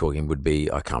of Wayne talking would be,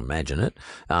 I can't imagine it.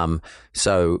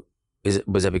 So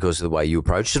was that because of the way you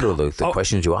approached it or the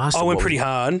questions you asked? I went pretty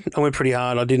hard. I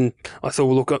thought,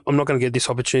 well, look, I'm not going to get this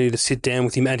opportunity to sit down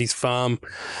with him at his farm.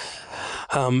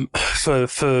 That's not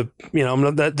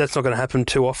going to happen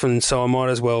too often. So I might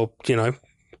as well,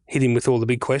 hit him with all the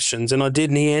big questions. And I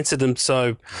did, and he answered them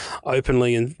so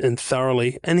openly and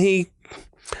thoroughly. And the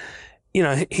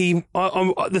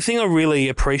thing I really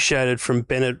appreciated from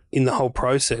Bennett in the whole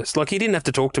process, like he didn't have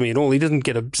to talk to me at all. He didn't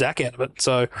get a zack out of it.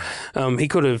 So he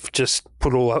could have just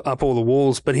put up all the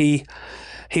walls, but he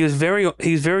was very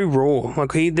raw.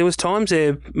 Like there was times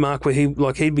there, Mark, where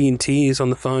he'd be in tears on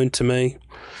the phone to me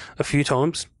a few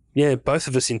times. Yeah, both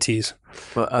of us in tears.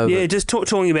 Just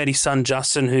talking about his son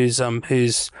Justin, who's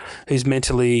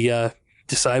mentally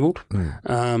disabled.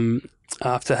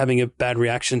 After having a bad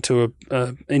reaction to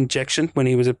a injection when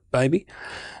he was a baby.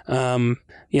 There'd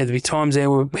be times there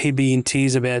where he'd be in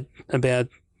tears about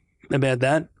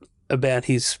that, about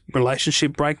his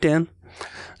relationship breakdown,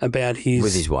 about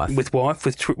with his wife, with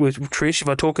Trish. If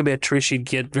I talk about Trish, he'd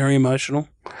get very emotional.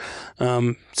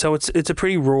 So it's a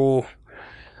pretty raw.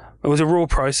 It was a raw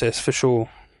process for sure.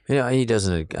 He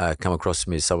doesn't come across to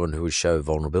me as someone who would show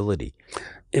vulnerability.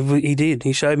 He did.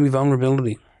 He showed me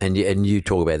vulnerability. And you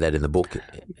talk about that in the book.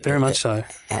 Very much so.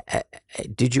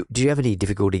 Do you have any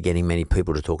difficulty getting many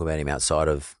people to talk about him outside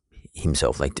of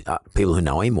himself, like people who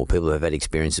know him or people who have had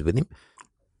experiences with him?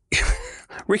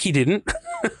 Ricky didn't.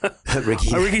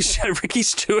 Ricky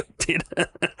Stewart did.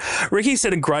 Ricky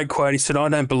said a great quote. He said, "I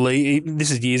don't believe."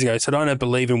 This is years ago. He said, "I don't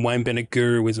believe in Wayne Bennett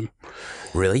guruism."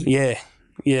 Really?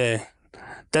 Yeah.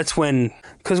 that's when,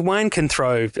 because Wayne can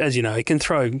throw, as you know, he can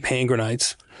throw hand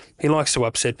grenades. He likes to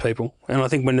upset people. And I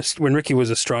think when Ricky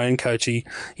was Australian coach, he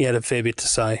had a fair bit to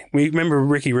say. We remember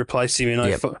Ricky replaced him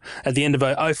at the end of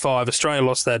 2005. Australia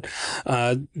lost that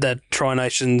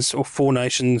Tri-Nations or Four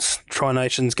Nations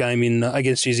Tri-Nations game in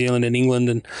against New Zealand and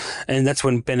England, and that's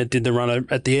when Bennett did the run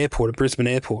at the airport, at Brisbane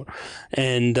Airport,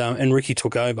 and Ricky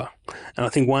took over. And I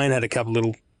think Wayne had a couple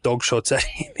little dog shots at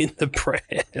him in the press.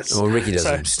 Well, Ricky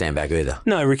doesn't stand back either.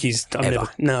 No, Ricky's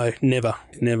never.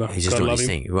 He's just doing his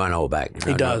thing. He won't hold back.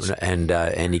 He does, and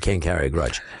he can carry a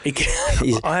grudge.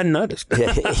 I hadn't noticed.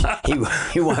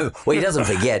 He won't. Well, he doesn't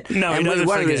forget. No, he doesn't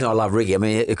one forget. of the reasons I love Ricky, I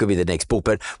mean, it could be the next book,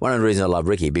 but one of the reasons I love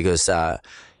Ricky because I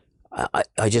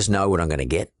just know what I'm going to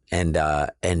get. And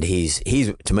he's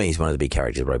to me, he's one of the big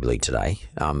characters of rugby league today,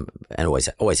 and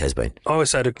always has been. I always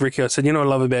say to Ricky, I said, you know what I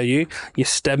love about you? You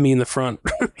stab me in the front.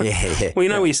 Yeah. Well, you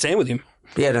know where you stand with him.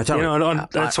 Yeah, no, totally. You know,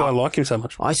 that's why I like him so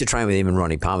much. I used to train with him and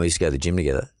Ronnie Palmer. We used to go to the gym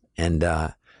together, and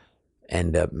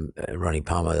Ronnie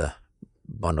Palmer, the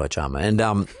Bondi charmer,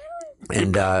 and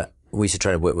we used to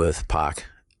train at Whitworth Park,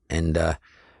 and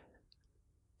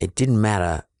it didn't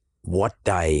matter what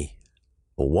day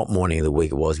or what morning of the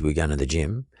week it was we were going to the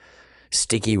gym.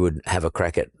 Sticky would have a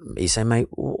crack at, he'd say, mate,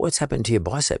 what's happened to your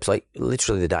biceps? Like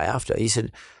literally the day after. He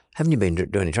said, haven't you been doing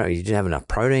any training? You didn't have enough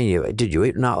protein? Did you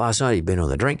eat last night? You've been on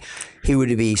the drink? He would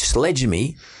be sledging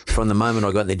me from the moment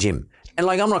I got in the gym. And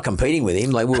like, I'm not competing with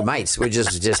him. Like, we're mates. We're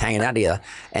just hanging out together.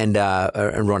 And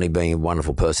Ronnie being a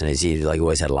wonderful person, he like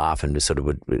always had a laugh and just sort of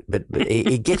would, but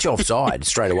he'd get you offside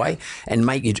straight away and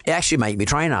make me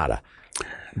train harder.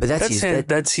 But that's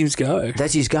his go.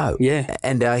 That's his go. Yeah.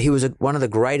 And he was one of the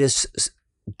greatest,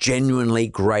 genuinely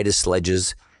greatest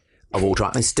sledgers of all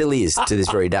time, and still is to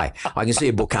this very day. I can see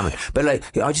a book coming. But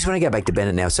like, I just want to go back to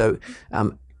Bennett now. So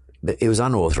it was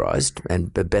unauthorised,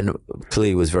 but Bennett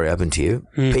clearly was very open to you.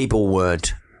 People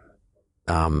weren't.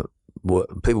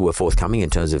 People were forthcoming in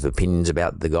terms of opinions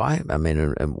about the guy. I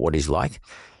mean, and what he's like.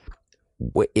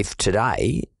 If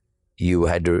today you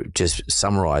had to just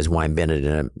summarise Wayne Bennett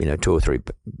in 2 or 3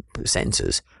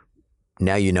 sentences,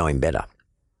 now you know him better.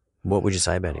 What would you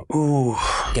say about him? Ooh.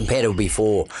 Compared to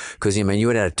before? Because, I mean, you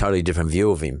had a totally different view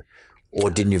of him.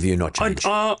 Or didn't your view not change?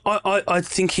 I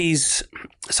think he's...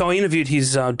 So I interviewed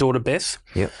his daughter, Beth,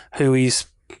 yep, who he's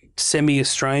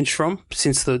semi-estranged from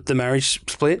since the marriage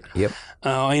split. Yep.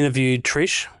 I interviewed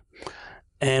Trish,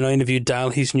 and I interviewed Dale,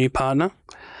 his new partner.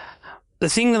 The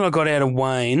thing that I got out of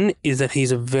Wayne is that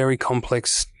he's a very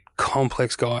complex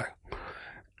guy.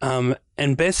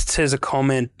 And Beth says a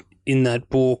comment in that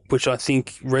book, which I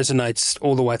think resonates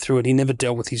all the way through it. He never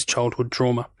dealt with his childhood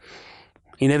trauma.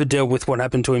 He never dealt with what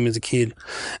happened to him as a kid.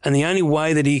 And the only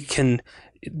way that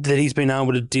he's been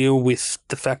able to deal with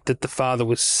the fact that the father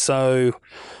was so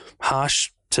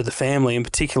harsh to the family, and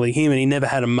particularly him, and he never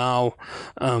had a male,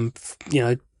 a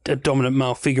dominant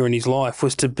male figure in his life,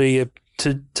 was to be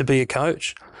a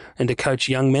coach and to coach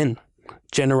young men,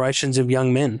 generations of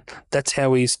young men. That's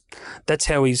how he's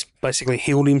basically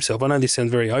healed himself. I know this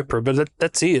sounds very Oprah, but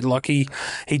that's it. Like he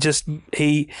gives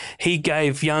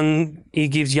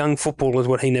young footballers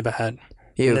what he never had.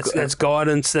 Yeah, that's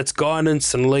guidance. That's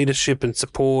guidance and leadership and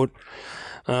support.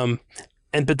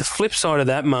 But the flip side of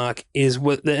that, Mark, is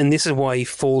and this is why he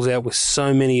falls out with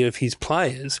so many of his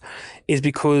players, is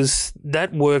because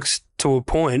that works to a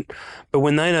point, but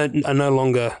when they are no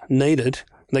longer needed,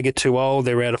 they get too old,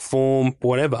 they're out of form,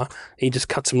 whatever, he just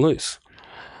cuts them loose.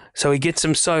 So he gets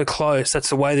them so close. That's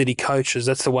the way that he coaches.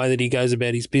 That's the way that he goes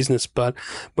about his business. But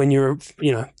when you're,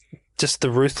 just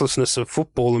the ruthlessness of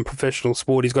football and professional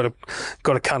sport, he's got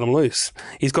to cut them loose.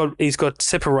 He's got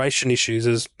separation issues,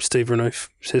 as Steve Renouf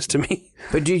says to me.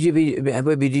 But do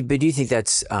you think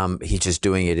that's he's just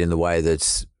doing it in the way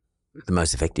that's the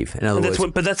most effective? In other words,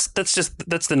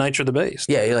 that's the nature of the beast.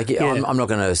 Yeah, I'm not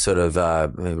going to sort of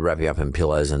wrap you up in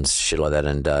pillows and shit like that,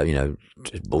 and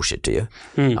just bullshit to you.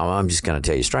 I'm just going to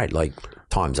tell you straight, like,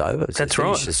 time's over. That's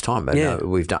right. It's time. But no,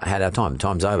 we've had our time.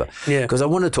 Time's over. Yeah. Because I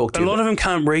want to talk to you. A lot of them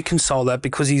can't reconcile that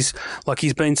because he's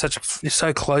been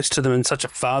so close to them and such a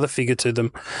father figure to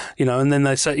them, and then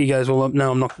he goes, well,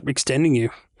 no, I'm not extending you.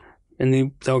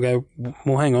 And they'll go,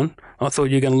 well, hang on. I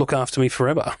thought you were going to look after me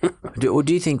forever. Do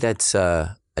you think that's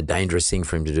a dangerous thing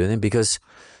for him to do then? Because,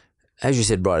 as you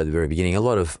said right at the very beginning,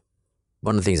 one of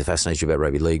the things that fascinates you about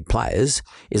rugby league players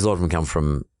is a lot of them come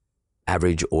from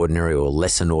average, ordinary or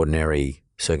less than ordinary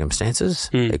circumstances.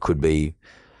 It could be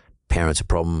parents a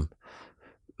problem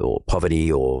or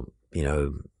poverty or,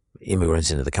 immigrants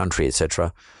into the country,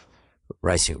 etc.,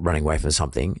 running away from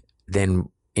something. Then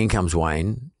in comes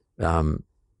Wayne.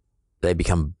 They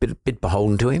become a bit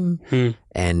beholden to him,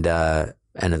 and at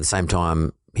the same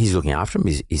time, he's looking after him.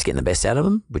 He's getting the best out of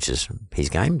him, which is his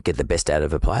game, get the best out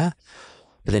of a player.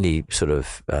 But then he sort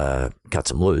of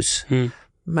cuts him loose.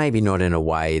 Maybe not in a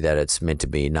way that it's meant to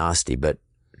be nasty, but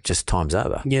just time's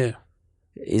over. Yeah.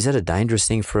 Is that a dangerous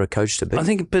thing for a coach to be? I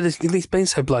think, but he's been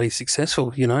so bloody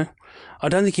successful, you know. I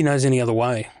don't think he knows any other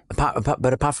way.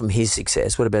 But apart from his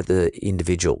success, what about the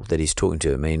individual that he's talking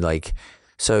to? I mean, like,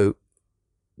 so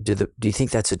do you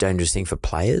think that's a dangerous thing for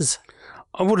players?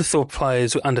 I would have thought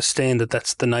players understand that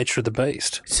that's the nature of the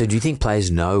beast. So do you think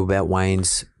players know about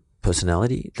Wayne's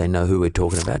personality? They know who we're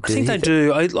talking about? I think they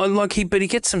do. But he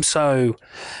gets them so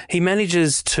he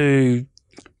manages to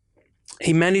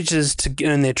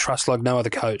earn their trust like no other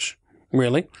coach,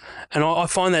 really. And I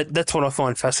find that's what I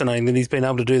find fascinating, that he's been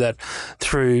able to do that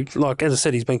through, like, as I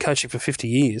said, he's been coaching for 50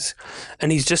 years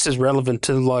and he's just as relevant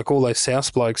to, like, all those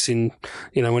South blokes in,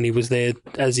 you know, when he was there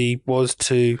as he was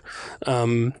to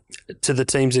the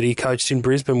teams that he coached in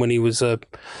Brisbane when he was a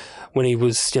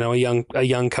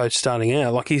young coach starting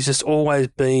out. Like, he's always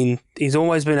been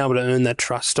able to earn that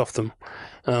trust off them.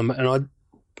 And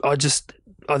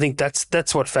I think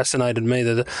that's what fascinated me,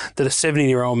 that a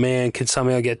 70-year-old man can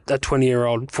somehow get a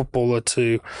 20-year-old footballer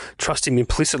to trust him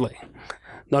implicitly.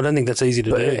 I don't think that's easy to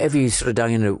do. Have you sort of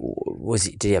dug into,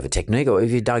 did he have a technique, or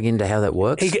have you dug into how that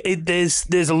works?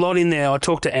 There's a lot in there. I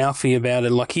talked to Alfie about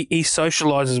it. Like, he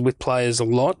socialises with players a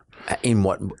lot. In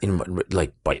what,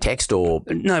 like by text or?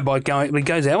 No, by going, he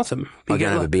goes out with them. He going to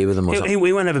have a beer with them or something?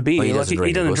 He won't have a beer. He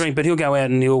doesn't drink, but he'll go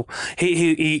out and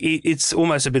it's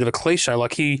almost a bit of a cliche.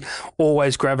 Like, he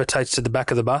always gravitates to the back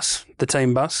of the bus, the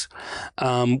team bus,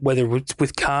 whether it's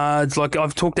with cards. Like,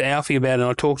 I've talked to Alfie about it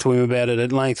and I talked to him about it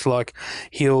at length. Like,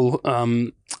 he'll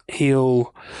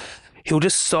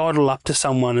just sidle up to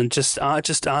someone and just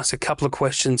ask a couple of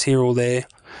questions here or there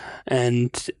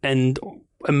and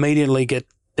immediately get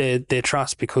their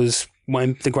trust, because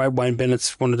the great Wayne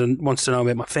Bennett wants to know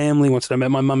about my family, wants to know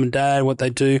about my mum and dad, what they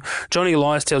do. Johnny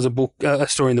Elias tells a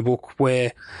story in the book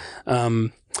where,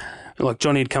 like,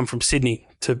 Johnny had come from Sydney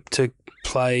to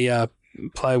play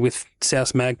with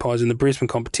South Magpies in the Brisbane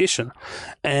competition,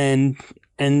 and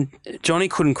Johnny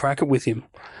couldn't crack it with him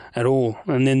at all.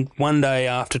 And then one day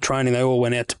after training, they all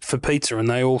went out for pizza and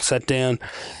they all sat down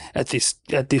at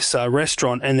this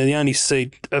restaurant, and the only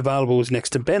seat available was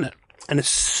next to Bennett. And as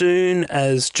soon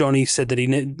as Johnny said that he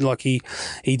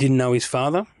didn't know his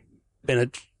father,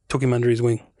 Bennett took him under his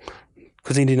wing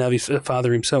because he didn't have his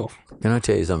father himself. Can I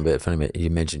tell you something about funny? You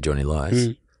mentioned Johnny Elias.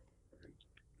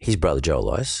 His brother Joe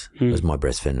Elias was my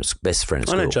best friend at school.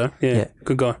 I know Joe. Yeah,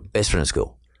 good guy. Best friend at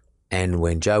school. And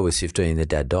when Joe was 15, their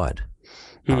dad died,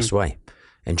 passed away,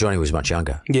 and Johnny was much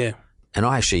younger. Yeah. And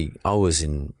I was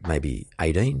in maybe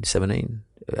 18, 17,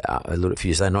 a little few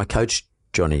years later, and I coached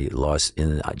Johnny Elias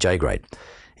in J grade,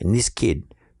 and this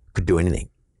kid could do anything.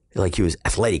 Like, he was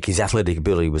athletic. His athletic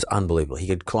ability was unbelievable. He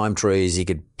could climb trees. He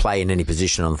could play in any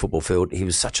position on the football field. He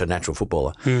was such a natural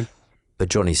footballer. But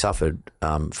Johnny suffered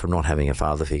from not having a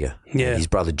father figure. Yeah. His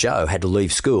brother Joe had to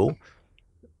leave school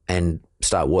and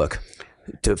start work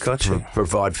to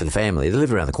provide for the family. They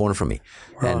live around the corner from me.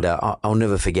 Right. And I'll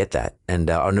never forget that. And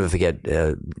I'll never forget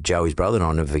Joey's brother, and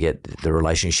I'll never forget the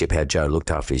relationship, how Joe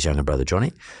looked after his younger brother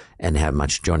Johnny, and how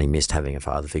much Johnny missed having a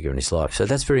father figure in his life. So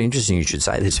that's very interesting. You should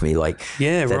say that to me. Like,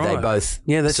 that right. They both.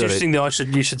 Yeah, that's interesting that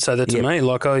you should say that to me.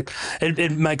 Like,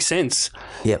 it makes sense.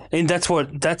 Yep. And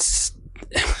that's.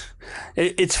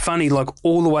 It's funny, like,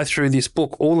 all the way through this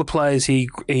book, all the players he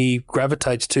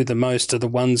gravitates to the most are the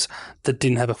ones that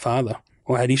didn't have a father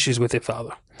or had issues with their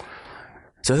father.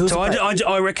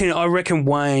 I reckon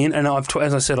Wayne, and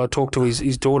as I said, I talked to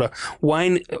his daughter.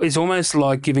 Wayne is almost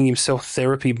like giving himself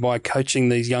therapy by coaching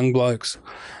these young blokes,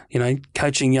 you know,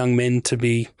 coaching young men to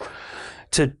be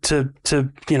to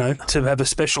have a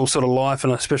special sort of life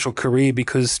and a special career,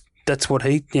 because that's what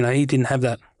he didn't have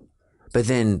that. But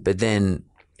then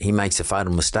he makes a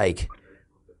fatal mistake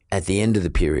at the end of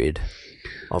the period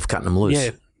of cutting them loose.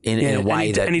 Yeah. In a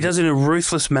way and he does it in a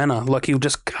ruthless manner. Like, he'll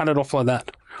just cut it off like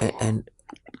that. And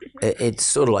it's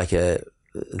sort of like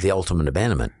the ultimate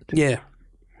abandonment. Yeah.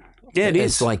 Yeah, it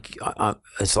is.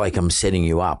 It's like I'm setting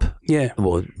you up. Yeah.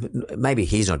 Well, maybe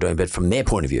he's not doing it, but from their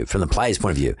point of view, from the player's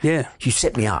point of view. Yeah. You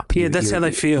set me up. Yeah, that's how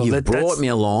they feel. You've brought me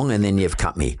along and then you've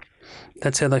cut me.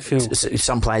 That's how they feel.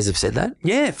 Some players have said that?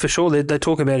 Yeah, for sure. They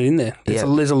talk about it in there. There's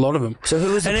a lot of them. So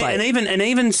who is the player? And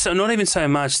even so, not even so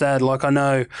much that, like, I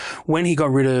know when he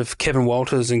got rid of Kevin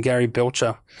Walters and Gary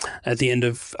Belcher at the end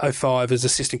of 2005 as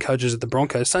assistant coaches at the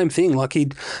Broncos, same thing. Like,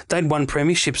 they'd won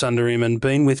premierships under him and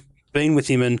been with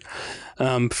him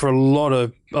and for a lot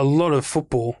of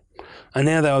football. And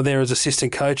now they were there as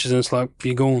assistant coaches, and it's like,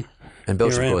 you're gone. And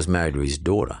Belcher was married to his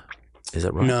daughter. Is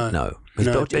that right? No.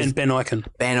 No, Ben Eichen.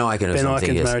 Ben Eichen. Ben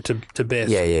Eichen's married to Beth.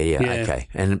 Yeah. Okay.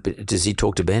 And does he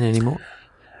talk to Ben anymore?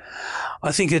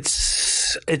 I think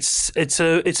it's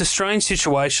a strange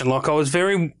situation. Like I was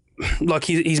very, like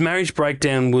his marriage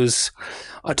breakdown was.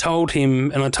 I told him,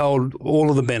 and I told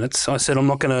all of the Bennetts. I said I'm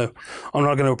not going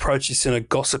to approach this in a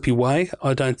gossipy way.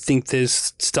 I don't think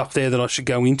there's stuff there that I should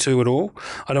go into at all.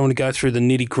 I don't want to go through the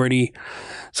nitty gritty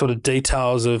sort of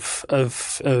details of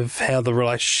how the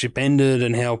relationship ended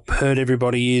and how hurt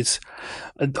everybody is.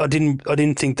 I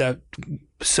didn't think that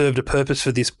served a purpose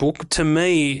for this book. To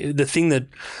me, the thing that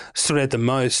stood out the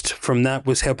most from that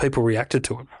was how people reacted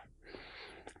to it.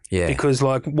 Yeah. Because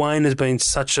like Wayne has been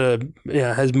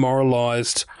has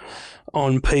moralised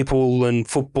on people and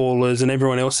footballers and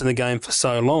everyone else in the game for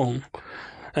so long.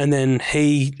 And then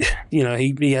he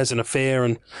has an affair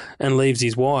and leaves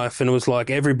his wife, and it was like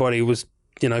everybody was,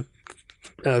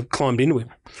 climbed into him.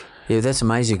 Yeah, that's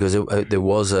amazing because there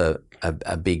was a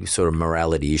big sort of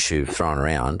morality issue thrown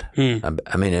around.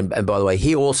 I mean, and by the way,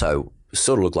 he also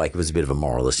sort of looked like he was a bit of a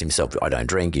moralist himself. I don't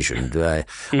drink. You shouldn't.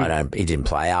 He didn't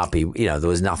play up. There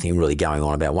was nothing really going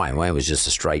on about Wayne. Wayne was just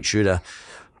a straight shooter.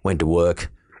 Went to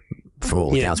work. From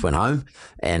all accounts, went home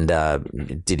and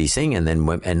did his thing, and then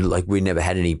went, and like we never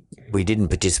had any. We didn't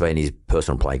participate in his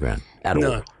personal playground at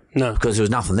all. No, because there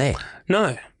was nothing there.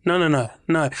 No.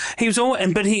 He was all,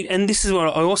 and this is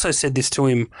what I also said this to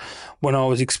him when I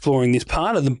was exploring this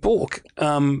part of the book.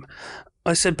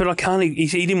 I said, but I can't. He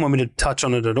didn't want me to touch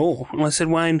on it at all. And I said,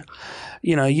 Wayne,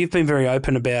 you've been very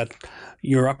open about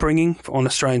your upbringing on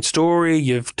Australian Story.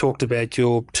 You've talked about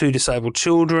your 2 disabled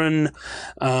children.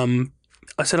 I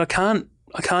said, I can't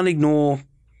ignore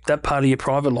that part of your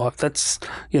private life. That's,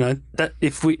 that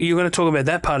if you're going to talk about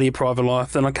that part of your private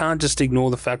life, then I can't just ignore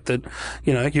the fact that,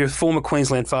 you're a former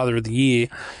Queensland Father of the Year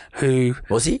who...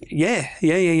 Was he? Yeah.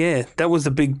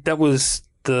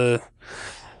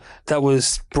 That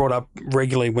was brought up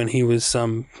regularly when he was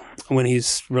when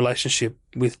his relationship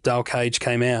with Dale Cage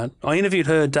came out. I interviewed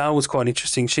her. Dale was quite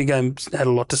interesting. She had a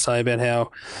lot to say about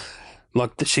how,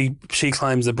 like, she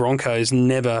claims the Broncos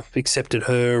never accepted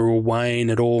her or Wayne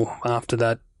at all after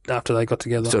they got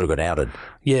together. Sort of got outed.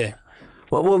 Yeah.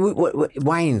 Well,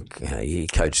 Wayne, he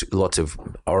coached lots of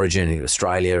Origin in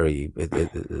Australia.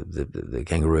 The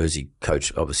Kangaroos. He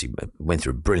coached, obviously, went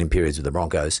through brilliant periods with the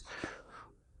Broncos.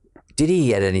 Did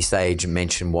he at any stage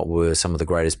mention what were some of the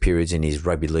greatest periods in his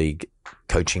rugby league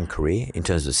coaching career in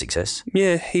terms of success?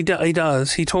 Yeah, he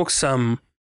does. He talks like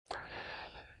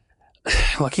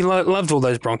he loved all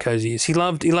those Broncos years. He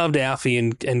loved Alfie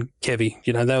and Kevy.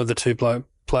 They were the two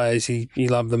players he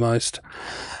loved the most.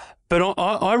 But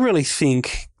I really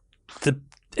think that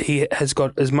he has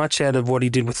got as much out of what he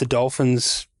did with the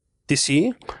Dolphins this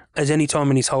year as any time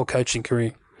in his whole coaching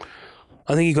career.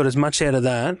 I think he got as much out of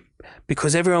that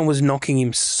because everyone was knocking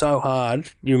him so hard,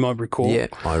 you might recall. Yeah,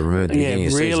 I remember the beginning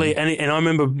of the really. season. And I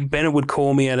remember Bennett would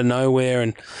call me out of nowhere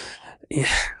and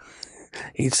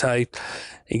he'd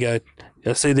go,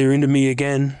 I see they're into me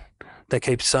again. They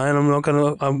keep saying I'm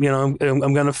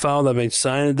going to fail. They've been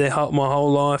saying it my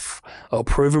whole life. I'll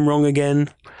prove them wrong again.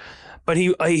 But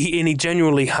he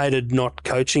genuinely hated not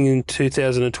coaching in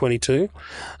 2022.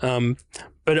 But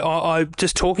I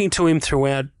just talking to him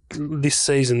throughout this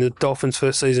season, the Dolphins'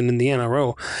 first season in the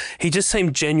NRL, he just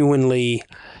seemed genuinely,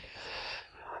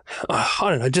 I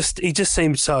don't know, he just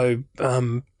seemed so,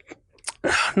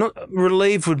 not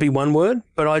relieved would be one word,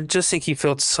 but I just think he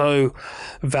felt so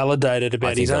validated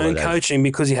about his own coaching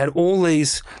because he had all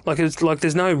these, it's like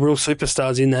there's no real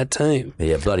superstars in that team.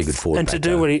 Yeah, bloody good forward pack. And to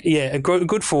do a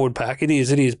good forward pack, it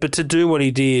is. But to do what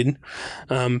he did,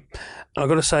 I've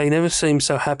got to say, he never seemed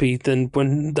so happy than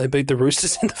when they beat the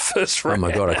Roosters in the first round. Oh,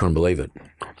 my God, I couldn't believe it.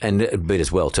 And it beat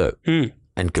us well, too.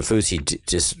 And Kaufusi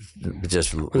just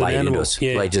laid into us.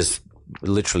 Yeah. They just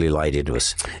literally laid into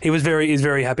us. He was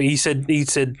very happy. He said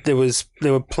there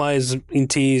were players in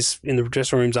tears in the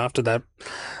dressing rooms after that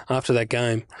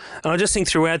game. And I just think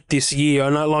throughout this year, I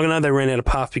know they ran out of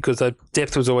path because the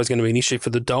depth was always going to be an issue for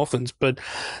the Dolphins, but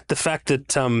the fact that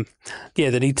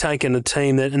that he'd taken a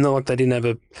team that, and like they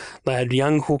had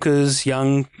young hookers,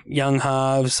 young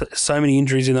halves, so many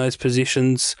injuries in those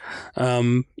positions,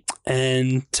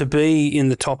 and to be in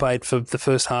the top 8 for the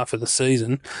first half of the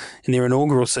season in their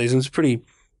inaugural season is pretty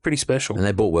special. And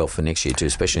they bought well for next year too,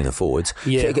 especially in the forwards.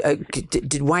 Yeah. So,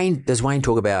 does Wayne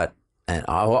talk about, and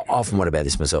I often wonder about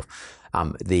this myself,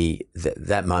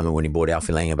 that moment when he brought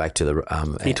Alfie Langer back to the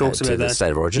he talks about the that.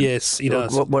 State of Origin? Yes, he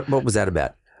does. What was that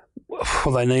about?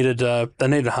 Well, they needed a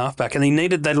halfback, and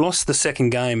they lost the second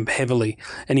game heavily,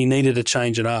 and he needed to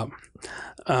change it up.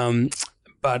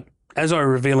 But as I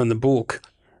reveal in the book,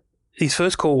 his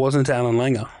first call wasn't to Alan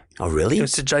Langer. Oh, really? It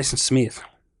was to Jason Smith.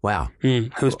 Wow. Who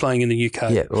was playing in the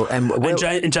UK. Yeah. Well,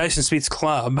 and Jason Smith's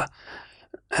club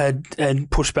had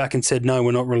pushed back and said, no,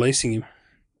 we're not releasing him.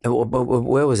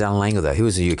 Where was Alan Langer, though? He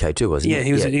was in the UK too, wasn't he? Yeah,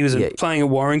 he was playing at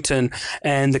Warrington,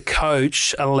 and the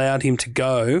coach allowed him to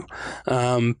go,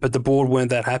 but the board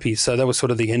weren't that happy. So that was sort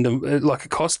of the end of it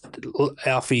cost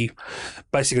Alfie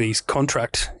basically his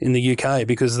contract in the UK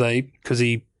because they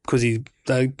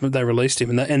released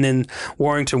him, and then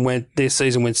Warrington their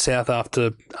season went south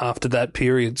after that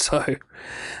period. So,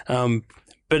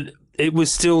 but it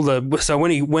was still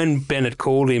when Bennett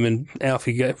called him and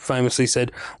Alfie famously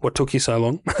said, "What took you so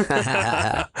long?"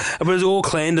 But it was all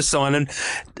clandestine, and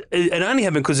it only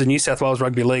happened because the New South Wales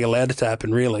Rugby League allowed it to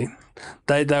happen. Really,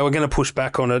 they were going to push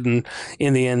back on it, and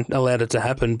in the end allowed it to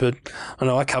happen. But I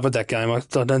know I covered that game. I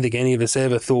don't think any of us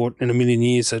ever thought in a million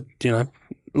years that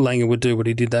Langer would do what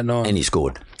he did that night. And he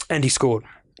scored.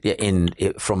 Yeah,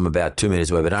 from about 2 metres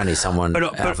away, but only someone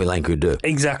Alfie Langer could do.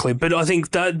 Exactly. But I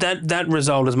think that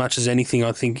result, as much as anything,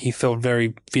 I think he felt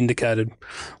very vindicated,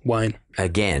 Wayne.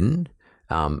 Again,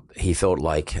 he felt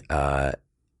like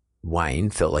Wayne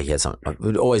felt like he had something.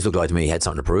 It always looked like to me he had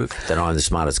something to prove, that I'm the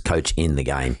smartest coach in the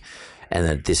game, and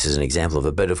that this is an example of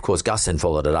it. But, of course, Gus then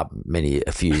followed it up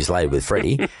a few years later with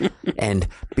Freddie. And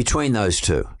between those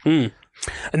two...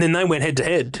 And then they went head to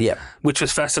head, which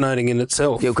was fascinating in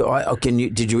itself. Yeah,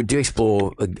 do you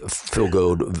explore Phil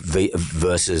Gould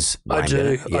versus Wayne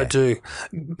Bennett? I do.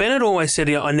 Bennett always said,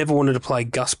 I never wanted to play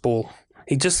Gus ball.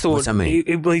 He just thought, what's that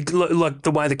mean? Like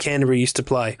the way the Canterbury used to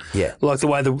play, like the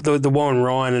way the Warren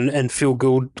Ryan and Phil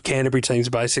Gould Canterbury teams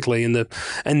basically, and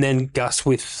then Gus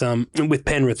with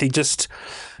Penrith.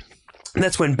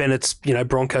 That's when Bennett's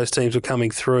Broncos teams were coming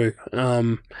through.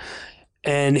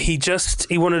 And he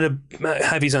wanted to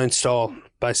have his own style,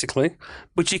 basically,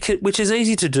 which is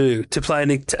easy to do, to play an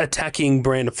attacking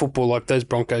brand of football like those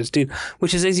Broncos did,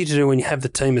 which is easy to do when you have the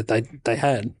team that they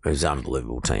had. It was an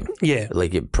unbelievable team. Yeah.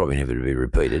 Like, it probably never to be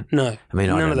repeated. No. I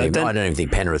mean, I don't even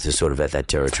think Penrith is sort of at that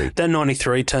territory. That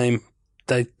 93 team,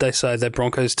 they say that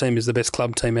Broncos team is the best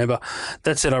club team ever.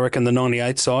 That said, I reckon the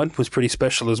 98 side was pretty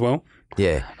special as well.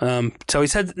 Yeah. So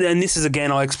he's had, and this is,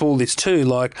 again, I explore this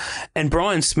too, and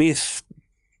Brian Smith,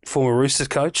 former Roosters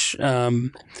coach, I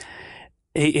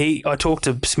talked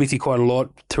to Smithy quite a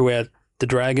lot throughout the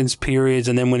Dragons periods,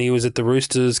 and then when he was at the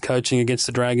Roosters coaching against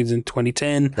the Dragons in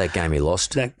 2010. That game he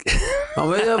lost. That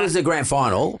was the grand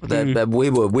final. We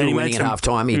were winning at half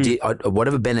time. He did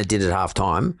whatever Bennett did at half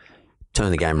time,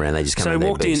 turned the game around. They just come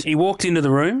he walked into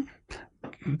the room.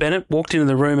 Bennett walked into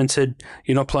the room and said,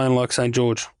 "You're not playing like St.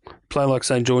 George. Play like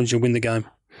St. George, you'll win the game."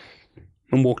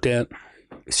 And walked out.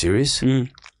 Serious?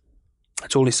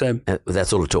 That's all he said.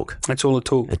 That's all it took. That's all it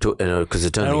took. Because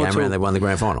it turned the game around, they won the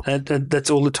grand final.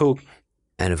 That's all it took.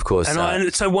 And of course,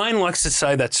 so Wayne likes to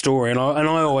say that story, and I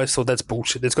always thought that's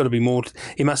bullshit. There's got to be more.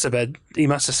 He must have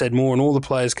said more, and all the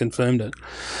players confirmed it.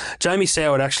 Jamie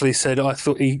Soward actually said, "I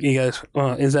thought." He goes,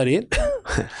 "Oh, is that it?"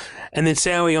 And then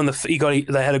Sowie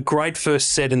they had a great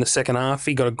first set in the second half.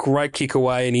 He got a great kick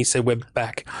away, and he said, "We're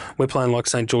back. We're playing like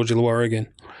St. George Illawarra again."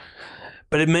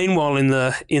 But meanwhile, in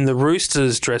the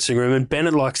Roosters dressing room, and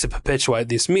Bennett likes to perpetuate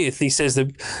this myth. He says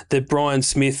that Brian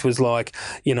Smith was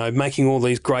making all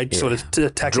these great sort of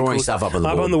tactical drawing stuff up on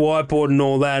the whiteboard and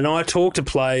all that. And I talked to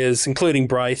players, including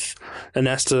Braith and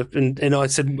Astor, and I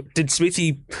said, "Did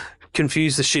Smithy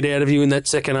confuse the shit out of you in that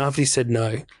second half?" He said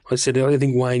no. I said, "I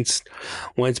think Wayne's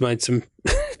made some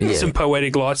some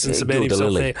poetic license about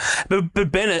himself there." But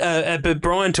Bennett, but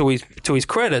Brian, to his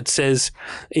credit, says,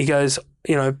 he goes,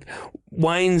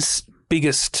 Wayne's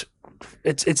biggest.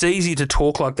 It's easy to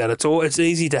talk like that. It's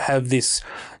easy to have this,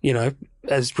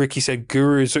 as Ricky said,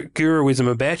 guruism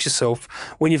about yourself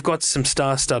when you've got some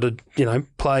star-studded,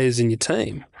 players in your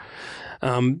team.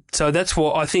 So that's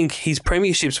what I think his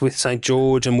premierships with St.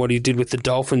 George and what he did with the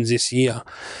Dolphins this year.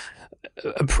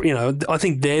 I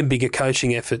think they're bigger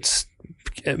coaching efforts,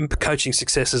 coaching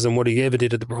successes than what he ever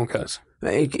did at the Broncos.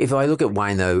 If I look at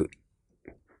Wayne, though,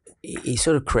 he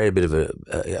sort of created a bit of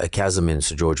a chasm in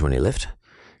St. George when he left.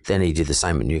 Then he did the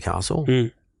same at Newcastle.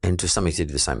 And to some extent,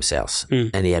 he did the same at South.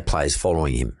 And he had players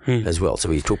following him as well.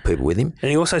 So he took people with him. And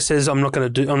he also says, I'm not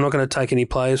going to take any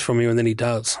players from you, and then he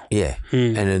does. Yeah.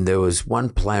 And then there was one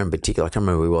player in particular, I can't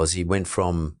remember who he was. He went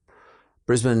from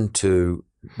Brisbane to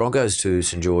Broncos to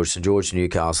St. George to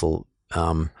Newcastle.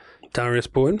 Darius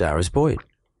Boyd.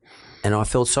 And I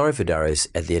felt sorry for Darius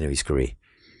at the end of his career,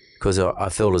 because I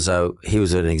felt as though he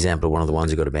was an example of one of the ones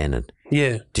who got abandoned.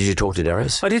 Yeah. Did you talk to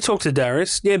Darius? I did talk to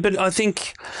Darius, yeah, but I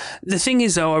think the thing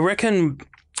is, though, I reckon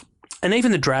And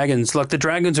even the Dragons, like the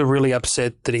Dragons are really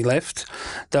upset that he left.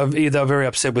 They were very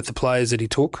upset with the players that he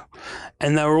took.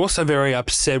 And they were also very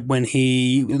upset when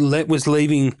he was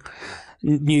leaving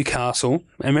Newcastle.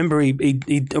 I remember he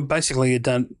basically had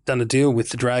done a deal with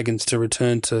the Dragons to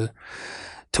return to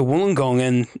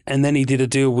Wollongong, and then he did a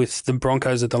deal with the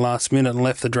Broncos at the last minute and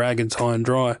left the Dragons high and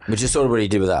dry. Which is sort of what he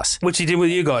did with us. Which he did with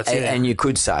you guys, yeah. And you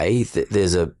could say that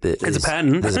there's a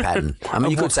pattern. There's a pattern. I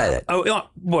mean, you could say that. Oh,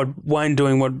 what, Wayne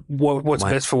doing what's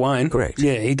best for Wayne? Correct.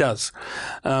 Yeah, he does.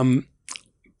 But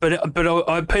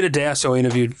Peter Dowse, I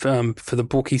interviewed for the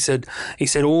book. He said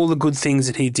all the good things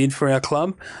that he did for our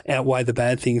club outweigh the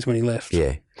bad things when he left.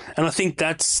 Yeah. And I think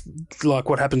that's like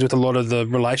what happens with a lot of the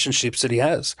relationships that he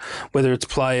has, whether it's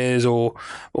players or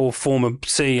former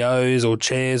CEOs or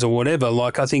chairs or whatever.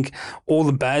 Like, I think all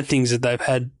the bad things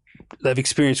that they've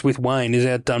experienced with Wayne is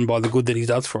outdone by the good that he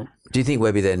does for them. Do you think,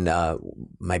 Webby, then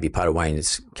maybe part of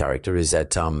Wayne's character is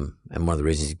that, and one of the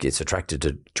reasons he gets attracted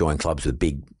to join clubs with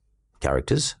big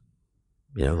characters,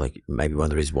 you know, like maybe one of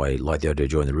the reasons why he liked the idea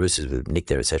of joining the Roosters with Nick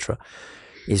there, etc.,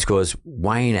 is because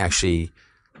Wayne actually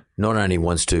not only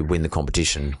wants to win the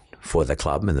competition for the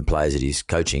club and the players that he's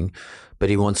coaching, but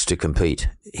he wants to compete.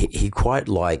 He quite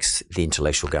likes the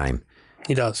intellectual game.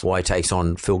 He does. Why he takes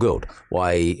on Phil Gould.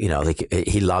 Why, you know, like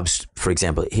he loves, for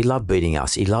example, he loved beating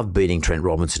us. He loved beating Trent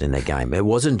Robinson in that game. It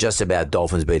wasn't just about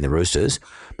Dolphins beating the Roosters,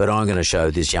 but I'm going to show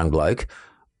this young bloke,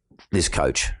 this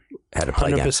coach, how to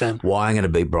play 100%. game. Why I'm going to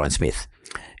beat Brian Smith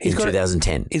in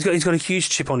 2010. He's got a huge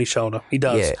chip on his shoulder. He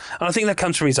does. Yeah. And I think that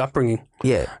comes from his upbringing.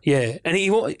 Yeah. Yeah. And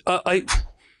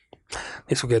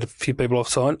this will get a few people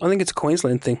offside. I think it's a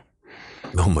Queensland thing.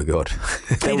 Oh my God!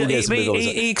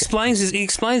 He explains this. He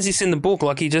explains this in the book.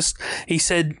 Like he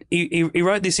said he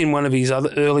wrote this in one of his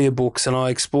other earlier books, and I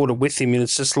explored it with him. And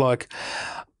it's just like,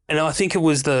 and I think it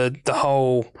was the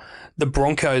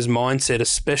Broncos mindset,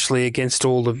 especially against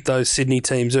all of those Sydney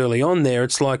teams early on. There,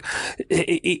 it's like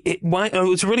it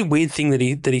was a really weird thing that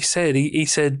he said. He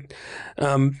said,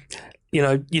 you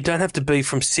know, you don't have to be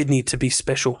from Sydney to be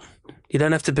special. You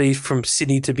don't have to be from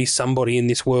Sydney to be somebody in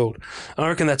this world. I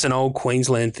reckon that's an old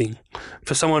Queensland thing.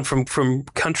 For someone from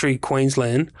country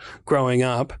Queensland growing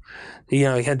up, you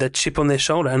know, he had that chip on their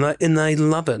shoulder and they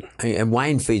love it. And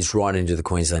Wayne feeds right into the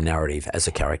Queensland narrative as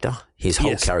a character. His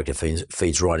whole character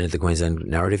feeds right into the Queensland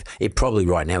narrative. It probably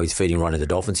right now he's feeding right into the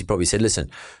Dolphins. He probably said, listen,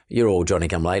 you're all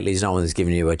Johnny-come-latelys. No one's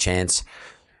giving you a chance.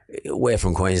 We're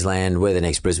from Queensland. We're the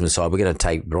next Brisbane side. We're going to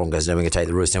take Broncos. Then we're going to take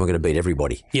the Roosters. Then we're going to beat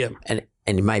everybody. Yeah.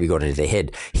 And he maybe got into their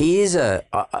head. He is I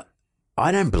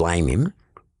don't blame him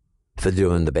for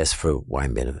doing the best for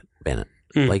Wayne Bennett.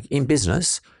 Like in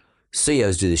business,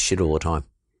 CEOs do this shit all the time.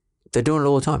 They're doing it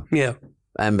all the time. Yeah.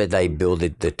 But they build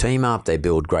the team up. They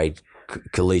build great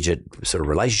collegiate sort of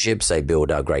relationships. They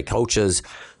build great cultures.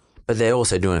 But they're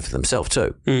also doing it for themselves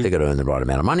too. They've got to earn the right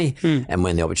amount of money. And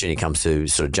when the opportunity comes to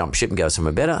sort of jump ship and go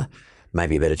somewhere better,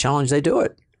 maybe a better challenge, they do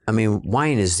it. I mean,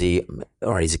 Wayne is he's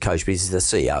a coach, but he's the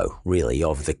CEO, really,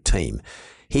 of the team.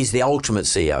 He's the ultimate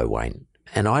CEO, Wayne.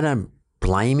 And I don't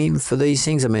blame him for these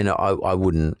things. I mean, I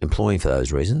wouldn't employ him for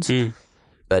those reasons.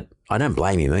 But I don't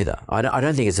blame him either. I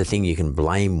don't think it's a thing you can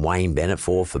blame Wayne Bennett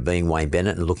for being Wayne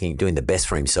Bennett and doing the best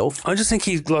for himself. I just think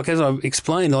he's, like, as I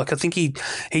explained, like, I think he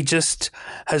just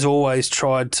has always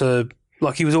tried to,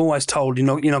 like, he was always told, you're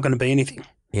not going to be anything.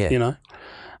 Yeah. You know?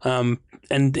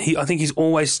 And I think he's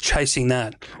always chasing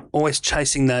that,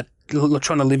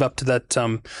 trying to live up to that,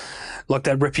 like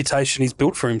that reputation he's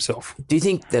built for himself. Do you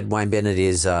think that Wayne Bennett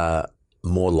is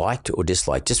more liked or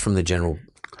disliked, just from the general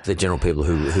people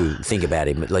who think about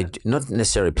him, like not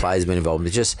necessarily players being involved,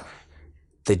 but just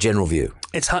the general view?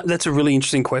 It's hard, that's a really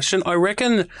interesting question. I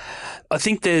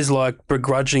think there's like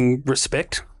begrudging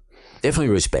respect. Definitely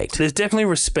respect. There's definitely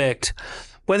respect.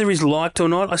 Whether he's liked or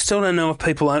not, I still don't know if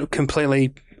people don't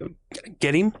completely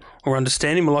get him or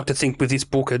understand him. I like to think with this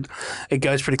book it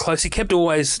goes pretty close. He can be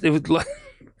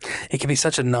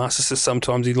such a narcissist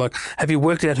sometimes. He's like, have you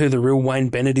worked out who the real Wayne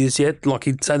Bennett is yet? Like,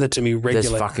 he'd say that to me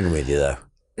regularly. That's fucking with you, though.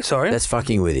 Sorry? That's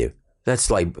fucking with you.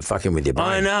 That's like fucking with your brain.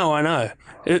 I know.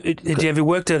 Have you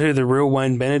worked out who the real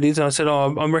Wayne Bennett is? And I said, I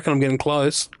reckon I'm getting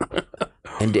close.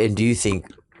 And do you think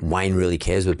Wayne really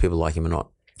cares whether people like him or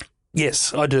not?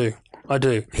 Yes, I do.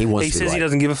 He says he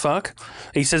doesn't give a fuck.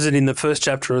 He says it in the first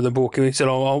chapter of the book. He said,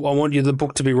 I want the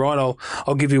book to be right.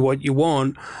 I'll give you what you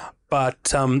want.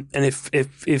 But and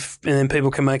if then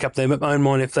people can make up their own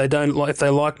mind. If they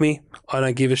like me, I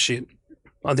don't give a shit.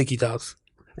 I think he does.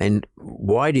 And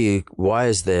why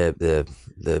is the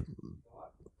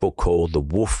book called The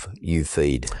Wolf You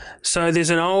Feed. So there's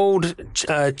an old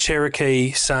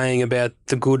Cherokee saying about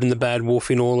the good and the bad wolf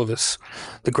in all of us.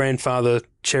 The grandfather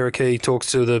Cherokee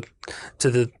talks to the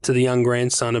young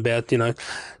grandson about,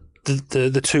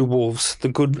 the two wolves, the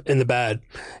good and the bad,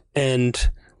 and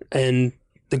the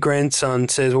grandson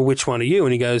says, "Well, which one are you?"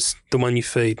 And he goes, "The one you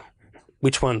feed."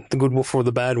 Which one, the good wolf or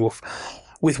the bad wolf?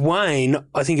 With Wayne,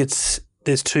 I think there's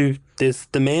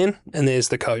the man and there's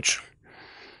the coach.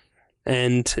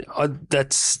 And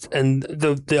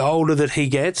the older that he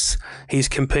gets, he's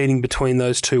competing between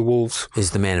those two wolves.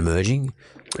 Is the man emerging?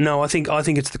 No, I think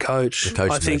it's the coach. The coach.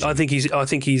 That's why I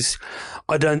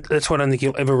don't think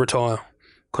he'll ever retire,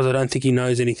 because I don't think he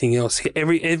knows anything else.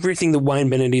 Everything that Wayne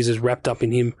Bennett is wrapped up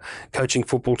in him coaching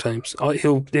football teams.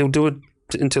 He'll do it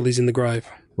until he's in the grave.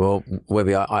 Well,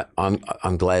 Webby,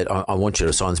 I'm glad. I want you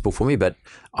to sign this book for me, but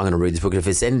I'm going to read this book. If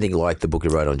it's anything like the book you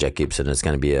wrote on Jack Gibson, it's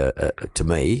going to be to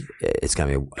me, it's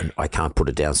going to be I can't put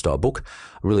it down style book.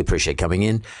 I really appreciate coming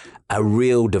in. A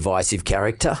real divisive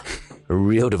character,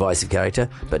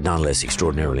 but nonetheless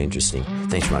extraordinarily interesting.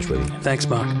 Thanks very much, Webby. Thanks,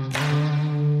 Mark.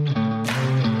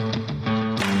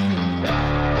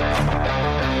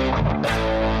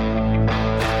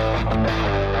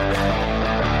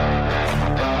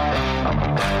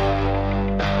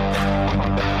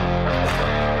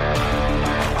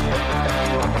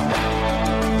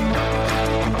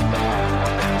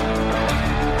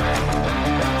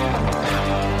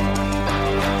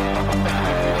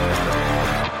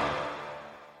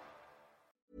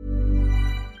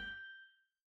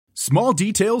 Small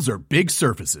details are big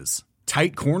surfaces.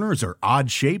 Tight corners are odd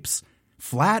shapes.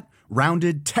 Flat,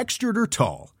 rounded, textured, or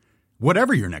tall.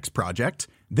 Whatever your next project,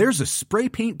 there's a spray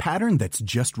paint pattern that's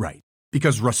just right.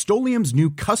 Because Rust-Oleum's new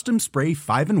Custom Spray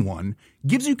 5-in-1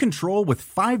 gives you control with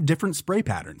 5 different spray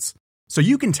patterns. So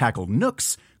you can tackle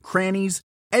nooks, crannies,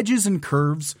 edges, and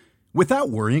curves without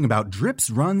worrying about drips,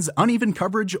 runs, uneven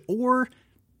coverage, or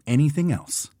anything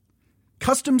else.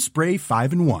 Custom Spray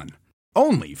 5-in-1.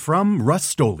 Only from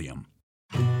Rust-Oleum.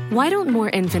 Why don't more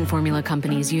infant formula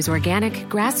companies use organic,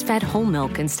 grass-fed whole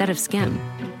milk instead of skim?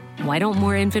 Why don't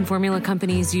more infant formula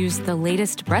companies use the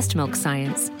latest breast milk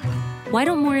science? Why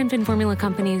don't more infant formula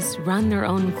companies run their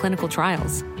own clinical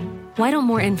trials? Why don't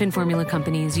more infant formula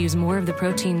companies use more of the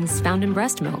proteins found in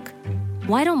breast milk?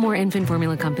 Why don't more infant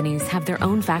formula companies have their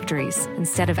own factories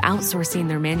instead of outsourcing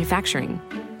their manufacturing?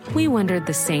 We wondered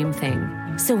the same thing.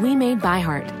 So we made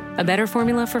ByHeart, a better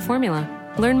formula for formula.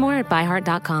 Learn more at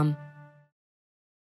byheart.com.